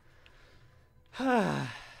 Oh,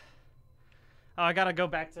 I gotta go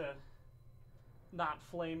back to not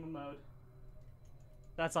flame mode.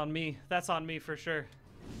 That's on me. That's on me for sure.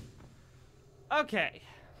 Okay.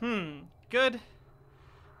 Good.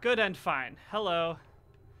 Good and fine. Hello.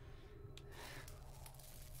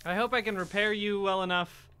 I hope I can repair you well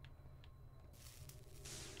enough.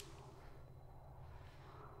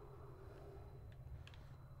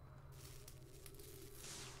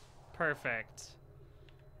 Perfect.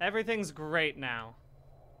 Everything's great now.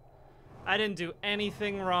 I didn't do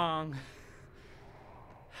anything wrong.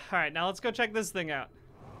 Alright, now let's go check this thing out.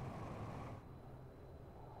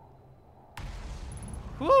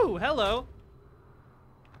 Woo! Hello!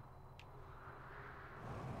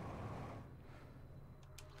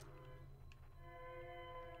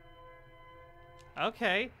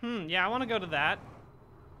 Okay. Yeah, I want to go to that.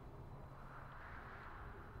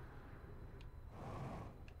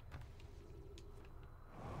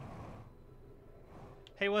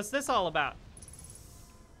 Hey, what's this all about?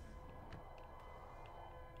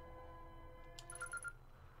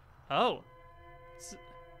 Oh.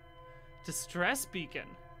 Distress beacon.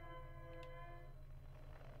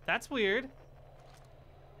 That's weird.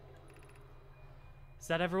 Is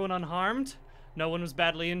that everyone unharmed? No one was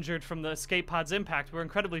badly injured from the escape pod's impact. We're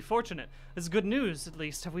incredibly fortunate. This is good news, at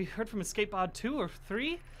least. Have we heard from escape pod 2 or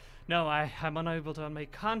 3? No, I'm unable to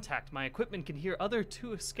make contact. My equipment can hear other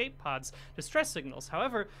 2 escape pods' distress signals.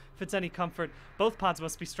 However, if it's any comfort, both pods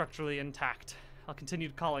must be structurally intact. I'll continue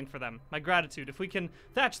calling for them. My gratitude. If we can...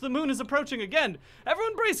 Thatch, the moon is approaching again!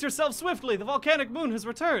 Everyone brace yourselves swiftly! The volcanic moon has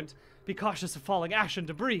returned! Be cautious of falling ash and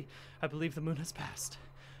debris. I believe the moon has passed.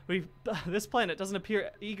 This planet doesn't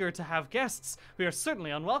appear eager to have guests. We are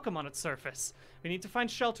certainly unwelcome on its surface. We need to find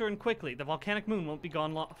shelter and quickly. The volcanic moon won't be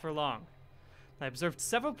gone for long. I observed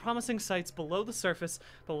several promising sites below the surface,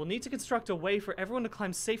 but we'll need to construct a way for everyone to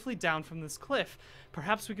climb safely down from this cliff.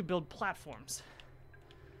 Perhaps we could build platforms.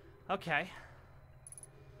 Okay.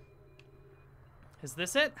 Is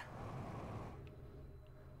this it?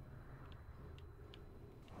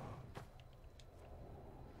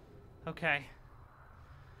 Okay.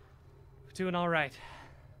 We're doing all right.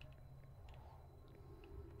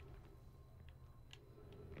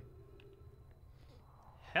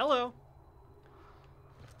 Hello.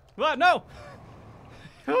 What? No!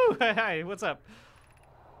 Ooh, hey, what's up?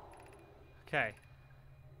 Okay.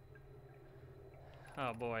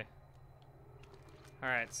 Oh boy.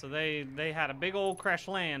 Alright, so they had a big old crash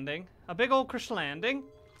landing. A big old crash landing.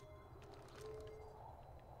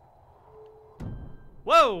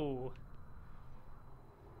 Whoa!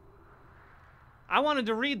 I wanted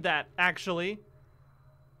to read that, actually.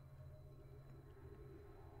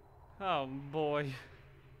 Oh boy.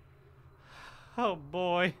 Oh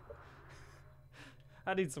boy.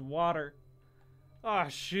 I need some water. Oh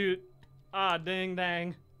shoot. Ah, ding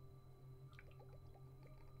dang.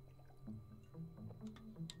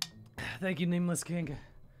 Thank you, Nameless King,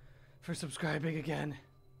 for subscribing again.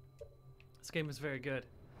 This game is very good.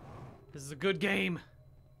 This is a good game.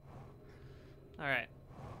 Alright.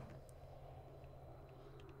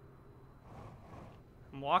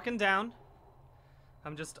 I'm walking down.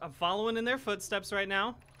 I'm following in their footsteps right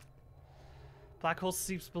now. Black hole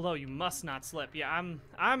seeps below. You must not slip. Yeah,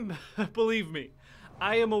 I'm believe me,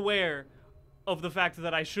 I am aware of the fact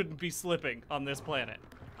that I shouldn't be slipping on this planet.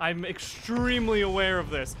 I'm extremely aware of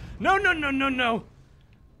this. No, no, no, no, no!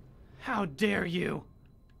 How dare you?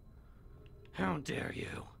 How dare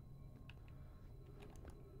you?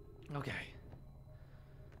 Okay.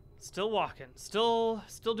 Still walking. Still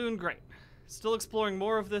doing great. Still exploring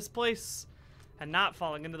more of this place and not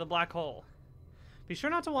falling into the black hole. Be sure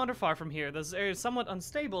not to wander far from here. This area is somewhat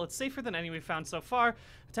unstable. It's safer than any we've found so far.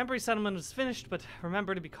 A temporary settlement is finished, but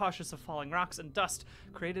remember to be cautious of falling rocks and dust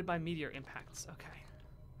created by meteor impacts. Okay.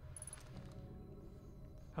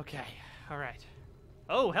 Okay, alright.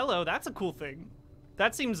 Oh, hello, that's a cool thing.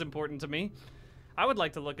 That seems important to me. I would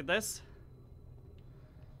like to look at this.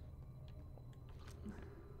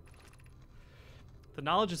 The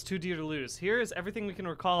knowledge is too dear to lose. Here is everything we can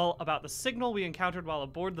recall about the signal we encountered while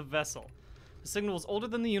aboard the vessel. The signal is older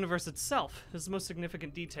than the universe itself. This is the most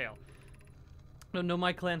significant detail. No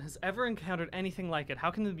Nomai clan has ever encountered anything like it. How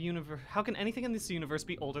can anything in this universe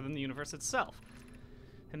be older than the universe itself?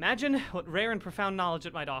 Imagine what rare and profound knowledge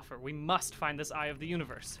it might offer. We must find this eye of the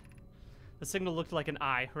universe. The signal looked like an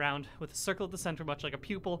eye, round, with a circle at the center, much like a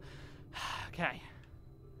pupil. Okay.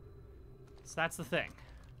 So that's the thing.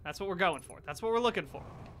 That's what we're going for. That's what we're looking for.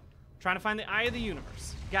 Trying to find the eye of the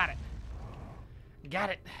universe. Got it. Got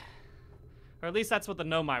it. Or at least that's what the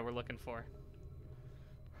Nomai were looking for.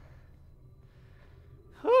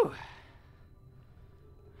 Whew.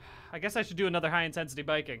 I guess I should do another high-intensity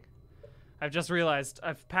biking. I've just realized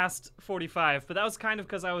I've passed 45, but that was kind of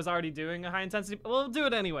because I was already doing a high-intensity... Well, we'll do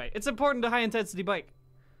it anyway. It's important to high-intensity bike.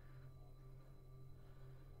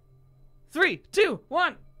 3, 2,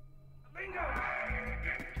 1. Bingo!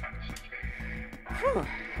 Whew.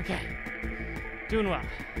 Okay. Doing well.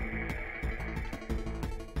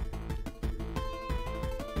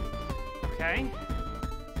 Okay.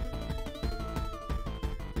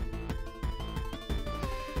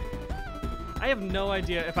 I have no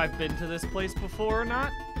idea if I've been to this place before or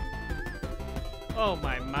not. Oh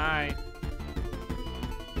my.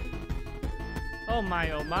 Oh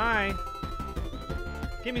my.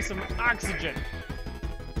 Give me some oxygen.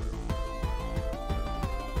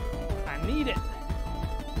 I need it.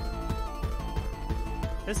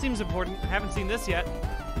 This seems important. I haven't seen this yet.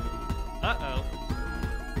 Uh-oh.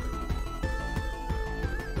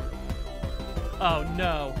 Oh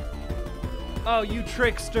no. Oh, you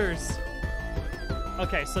tricksters.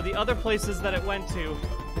 Okay, so the other places that it went to,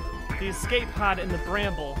 the escape pod in the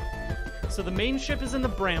Bramble. So the main ship is in the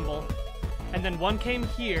Bramble, and then one came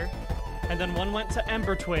here, and then one went to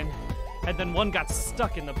Ember Twin, and then one got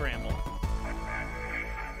stuck in the Bramble.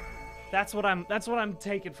 That's what I'm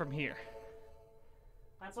taking from here.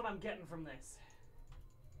 That's what I'm getting from this.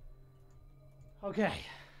 Okay.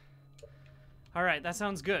 Alright, that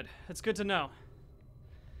sounds good. It's good to know.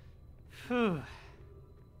 Phew.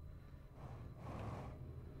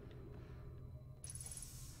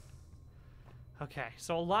 Okay,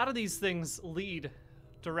 so a lot of these things lead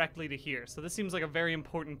directly to here, so this seems like a very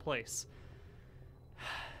important place.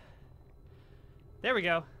 There we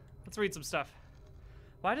go. Let's read some stuff.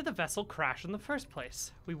 Why did the vessel crash in the first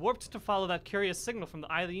place? We warped to follow that curious signal from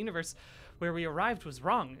the eye of the universe. Where we arrived was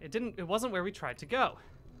wrong. It wasn't where we tried to go.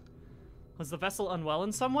 Was the vessel unwell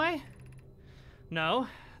in some way? No,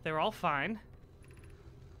 they were all fine.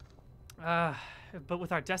 But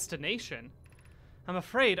with our destination, I'm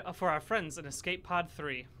afraid for our friends in Escape Pod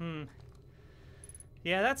 3.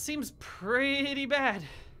 Yeah, that seems pretty bad.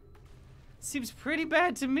 Seems pretty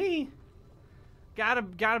bad to me.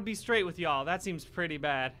 Gotta be straight with y'all. That seems pretty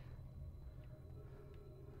bad.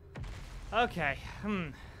 Okay,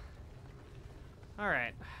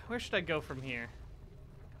 Alright, where should I go from here?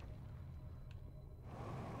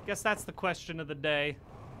 Guess that's the question of the day.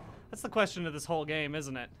 That's the question of this whole game,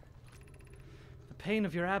 isn't it? The pain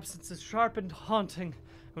of your absence is sharp and haunting.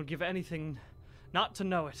 I would give anything not to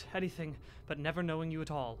know it. Anything but never knowing you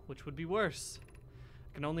at all, which would be worse.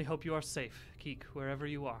 I can only hope you are safe, Keek, wherever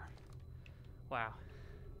you are. Wow.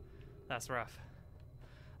 That's rough.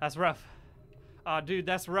 That's rough. Aw, dude,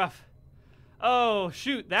 that's rough. Oh,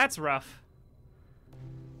 shoot, that's rough.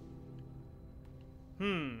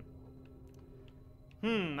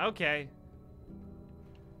 Okay.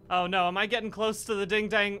 Oh no, am I getting close to the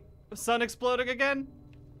ding-dang sun exploding again?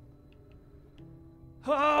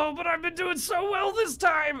 Oh, but I've been doing so well this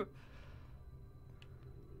time!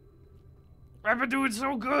 I've been doing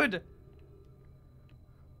so good!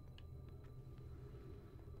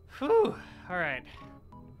 Whew, alright.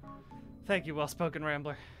 Thank you, well-spoken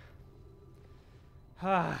rambler.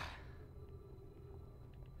 Yeah,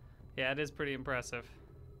 it is pretty impressive.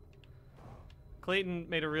 Clayton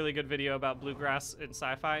made a really good video about bluegrass in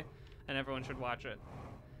sci-fi, and everyone should watch it.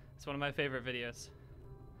 It's one of my favorite videos.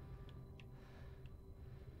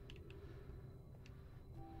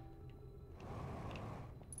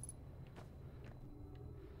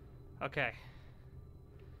 Okay.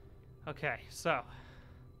 Okay, so.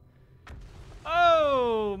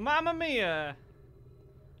 Oh, Mamma Mia!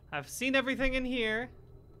 I've seen everything in here.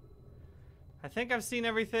 I think I've seen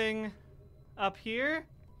everything up here.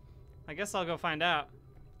 I guess I'll go find out.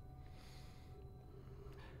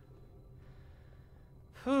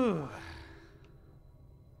 Whew.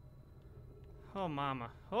 Oh, mama.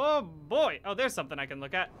 Oh, boy. Oh, there's something I can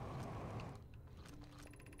look at.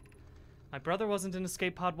 My brother wasn't in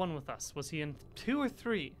Escape Pod 1 with us. Was he in 2 or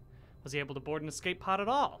 3? Was he able to board an escape pod at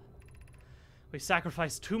all? We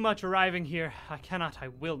sacrificed too much arriving here. I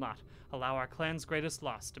will not allow our clan's greatest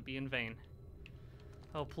loss to be in vain.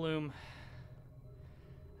 Oh, Plume.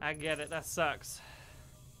 I get it. That sucks.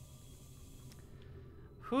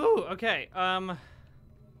 Whew. Okay.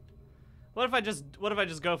 What if I just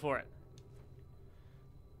go for it?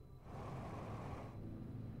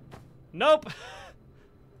 Nope.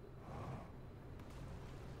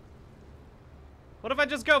 What if I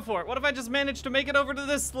just go for it? What if I just manage to make it over to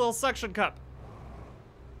this little suction cup?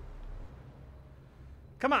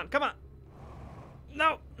 Come on, come on.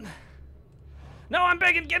 No. No, I'm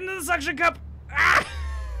begging. Get into the suction cup. Ah!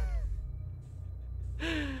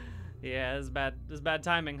 Yeah, this is bad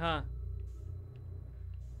timing, huh?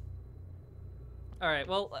 All right,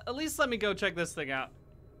 well, at least let me go check this thing out.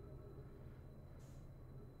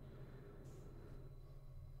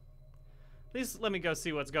 At least let me go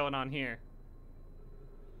see what's going on here.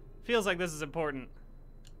 Feels like this is important.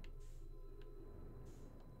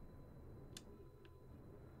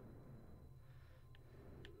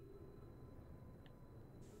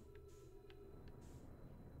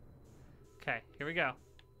 Okay, here we go.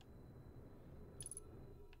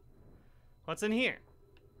 What's in here?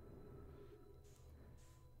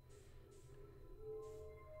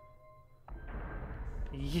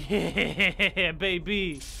 Yeah,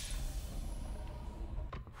 baby.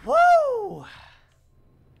 Woo!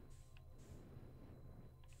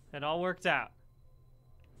 It all worked out.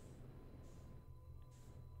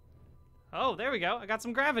 Oh, there we go. I got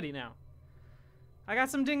some gravity now. I got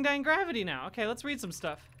some ding-dang gravity now. Okay, let's read some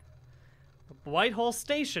stuff. White Hole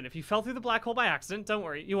Station. If you fell through the black hole by accident, don't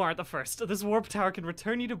worry, you aren't the first. This warp tower can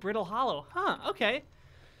return you to Brittle Hollow. Huh, okay.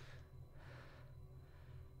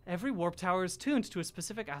 Every warp tower is tuned to a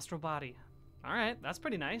specific astral body. Alright, that's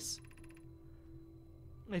pretty nice.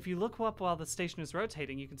 If you look up while the station is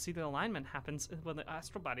rotating, you can see the alignment happens when the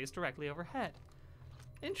astral body is directly overhead.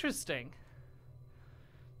 Interesting.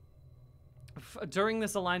 during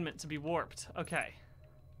this alignment to be warped. Okay.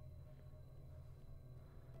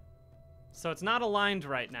 So it's not aligned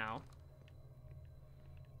right now.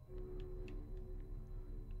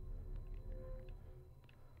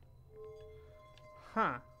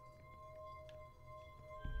 Huh.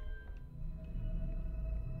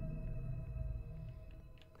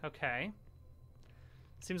 Okay.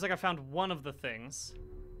 Seems like I found one of the things.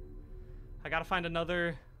 I gotta find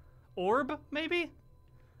another orb, maybe?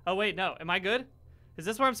 Oh, wait, no. Am I good? Is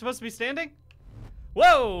this where I'm supposed to be standing?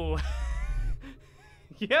 Whoa!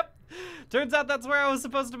 Yep. Turns out that's where I was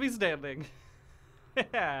supposed to be standing.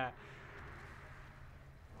 Yeah.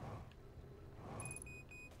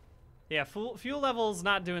 Yeah, fuel level's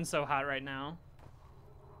not doing so hot right now.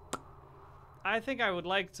 I think I would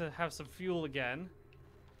like to have some fuel again.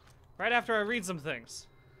 Right after I read some things.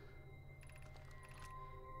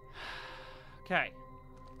 Okay.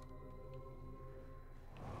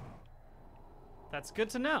 That's good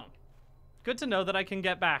to know. Good to know that I can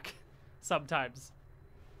get back sometimes.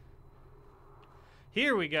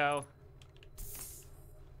 Here we go.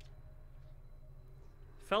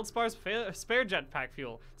 Feldspar's spare jetpack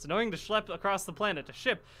fuel. It's annoying to schlep across the planet to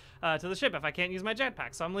the ship if I can't use my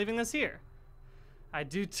jetpack, so I'm leaving this here. I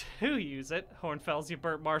do too use it, Hornfels, you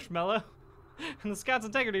burnt marshmallow. And the Scout's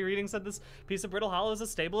integrity reading said this piece of brittle hollow is as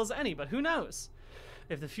stable as any, but who knows?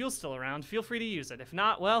 If the fuel's still around, feel free to use it. If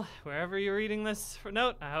not, well, wherever you're reading this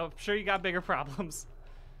note, I'm sure you got bigger problems.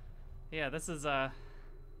 Yeah, this is,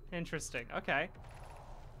 interesting. Okay.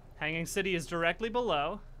 Hanging City is directly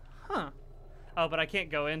below. Huh. Oh, but I can't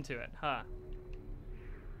go into it, huh?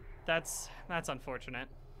 That's unfortunate.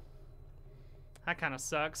 That kind of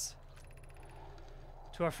sucks.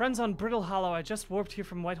 To our friends on Brittle Hollow, I just warped here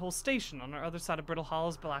from Whitehole Station on our other side of Brittle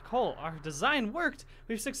Hollow's black hole. Our design worked.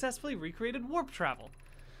 We've successfully recreated warp travel.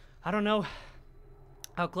 I don't know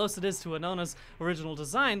how close it is to Anona's original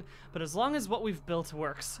design, but as long as what we've built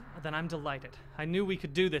works, then I'm delighted. I knew we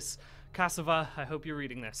could do this. Kasava, I hope you're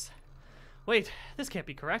reading this. Wait, this can't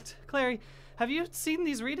be correct. Clary, have you seen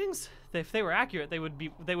these readings? If they were accurate, they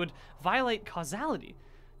would violate causality.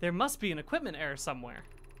 There must be an equipment error somewhere.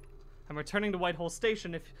 I'm returning to Whitehole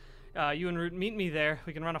Station. If you and Root meet me there,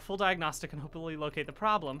 we can run a full diagnostic and hopefully locate the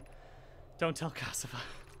problem. Don't tell Kasava.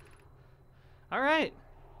 All right.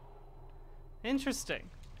 Interesting.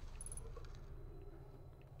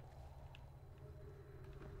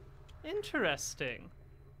 Interesting.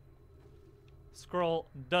 Scroll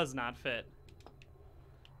does not fit.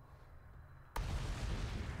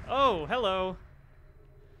 Oh, hello.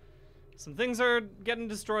 Some things are getting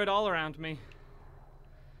destroyed all around me.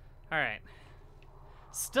 Alright.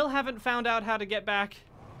 Still haven't found out how to get back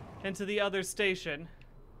into the other station,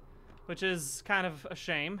 which is kind of a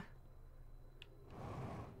shame.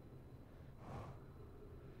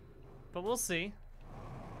 But we'll see.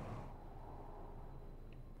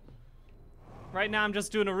 Right now I'm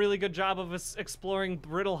just doing a really good job of exploring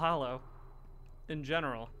Brittle Hollow in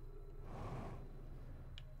general.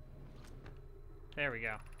 There we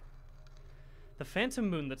go. The phantom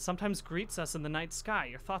moon that sometimes greets us in the night sky.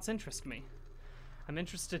 Your thoughts interest me. I'm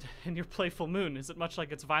interested in your playful moon. Is it much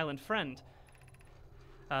like its violent friend?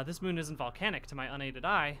 This moon isn't volcanic to my unaided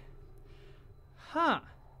eye. Huh.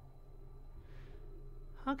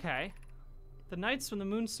 Okay. The nights when the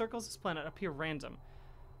moon circles this planet appear random.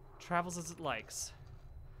 Travels as it likes.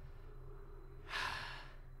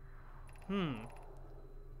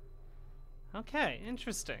 Okay,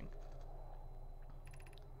 interesting.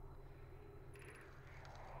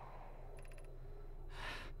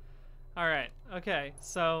 Alright, okay,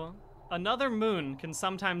 so another moon can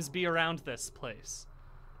sometimes be around this place.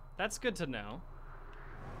 That's good to know.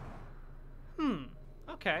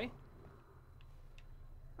 Okay.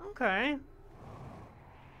 Okay.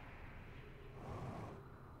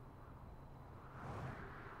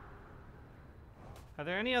 Are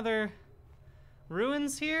there any other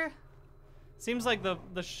ruins here? Seems like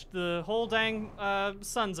the whole dang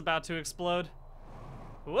sun's about to explode.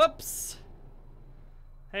 Whoops!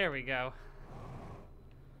 There we go.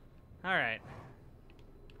 All right.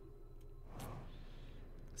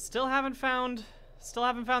 Still haven't found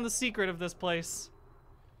the secret of this place.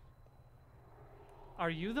 Are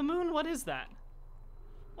you the moon? What is that?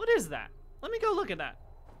 What is that? Let me go look at that.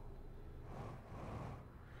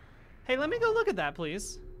 Hey, let me go look at that,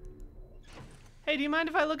 please. Hey, do you mind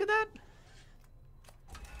if I look at that?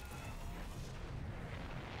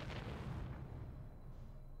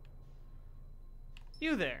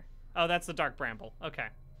 You there. Oh, that's the Dark Bramble. Okay.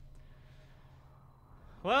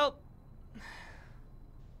 Well.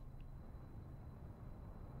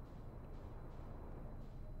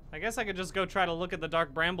 I guess I could just go try to look at the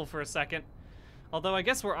Dark Bramble for a second. Although I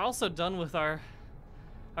guess we're also done with our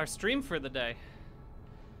stream for the day.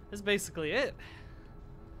 This is basically it.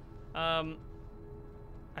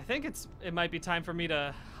 I think it might be time for me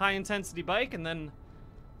to high intensity bike and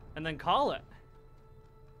then call it.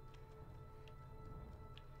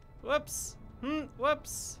 Whoops.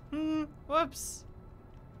 Whoops. Whoops.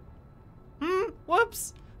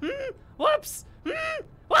 Whoops. Whoops.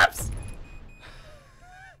 Whoops.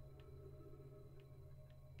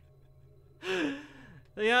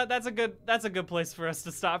 Yeah, that's a good place for us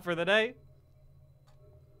to stop for the day.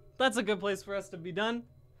 That's a good place for us to be done.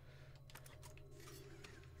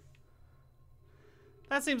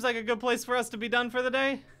 That seems like a good place for us to be done for the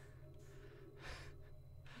day.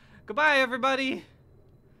 Goodbye, everybody.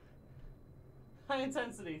 High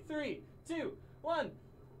intensity. 3, 2, 1.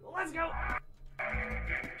 Let's go.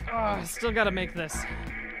 Oh, I still gotta make this.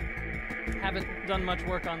 Haven't done much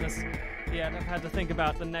work on this yet. I've had to think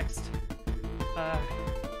about the next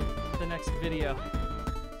video.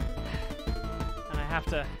 And I have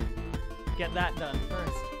to get that done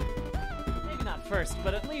first. Maybe not first,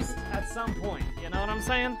 but at least at some point. You know what I'm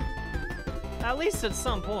saying? At least at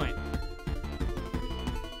some point.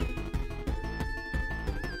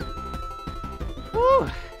 Whew.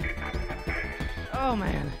 Oh,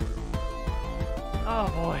 man. Oh,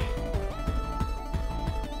 boy.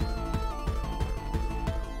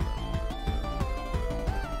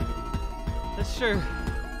 This sure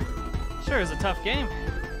is a tough game,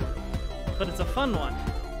 but it's a fun one.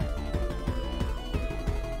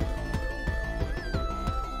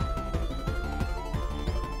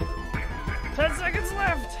 Ten seconds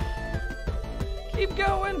left. Keep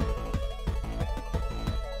going.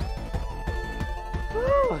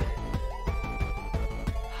 Woo.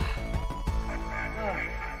 Oh.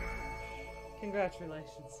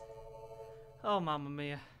 Congratulations. Oh, Mamma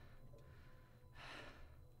Mia.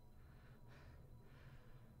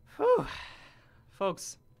 Whew.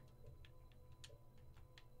 Folks.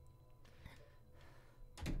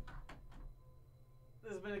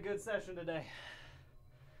 This has been a good session today.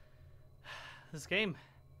 This game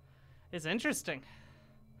is interesting.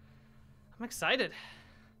 I'm excited.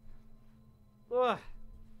 Ugh.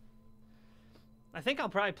 I think I'll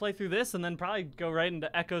probably play through this and then probably go right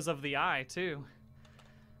into Echoes of the Eye, too.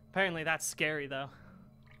 Apparently that's scary, though.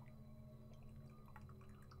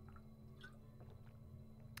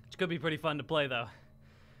 Which could be pretty fun to play, though.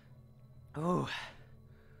 Ooh.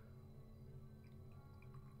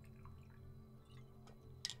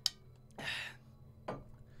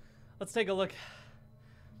 Let's take a look.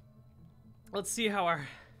 Let's see how our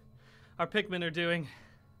Pikmin are doing.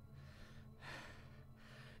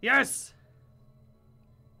 Yes!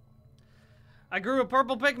 I grew a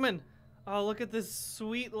purple Pikmin. Oh, look at this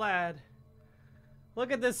sweet lad.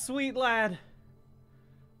 Look at this sweet lad.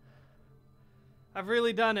 I've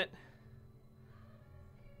really done it.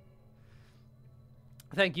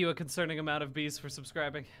 Thank you, a concerning amount of bees, for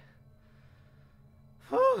subscribing.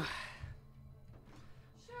 Whew.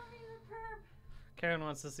 Show me the perp. Karen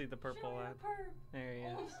wants to see the purple lad. There he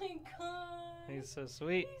is. Oh my god. He's so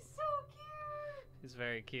sweet. He's so cute. He's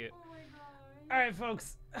very cute. Oh my god. Alright,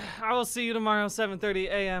 folks. I will see you tomorrow, 7:30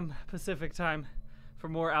 a.m. Pacific time, for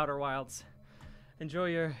more Outer Wilds. Enjoy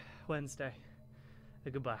your Wednesday.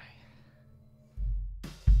 Goodbye.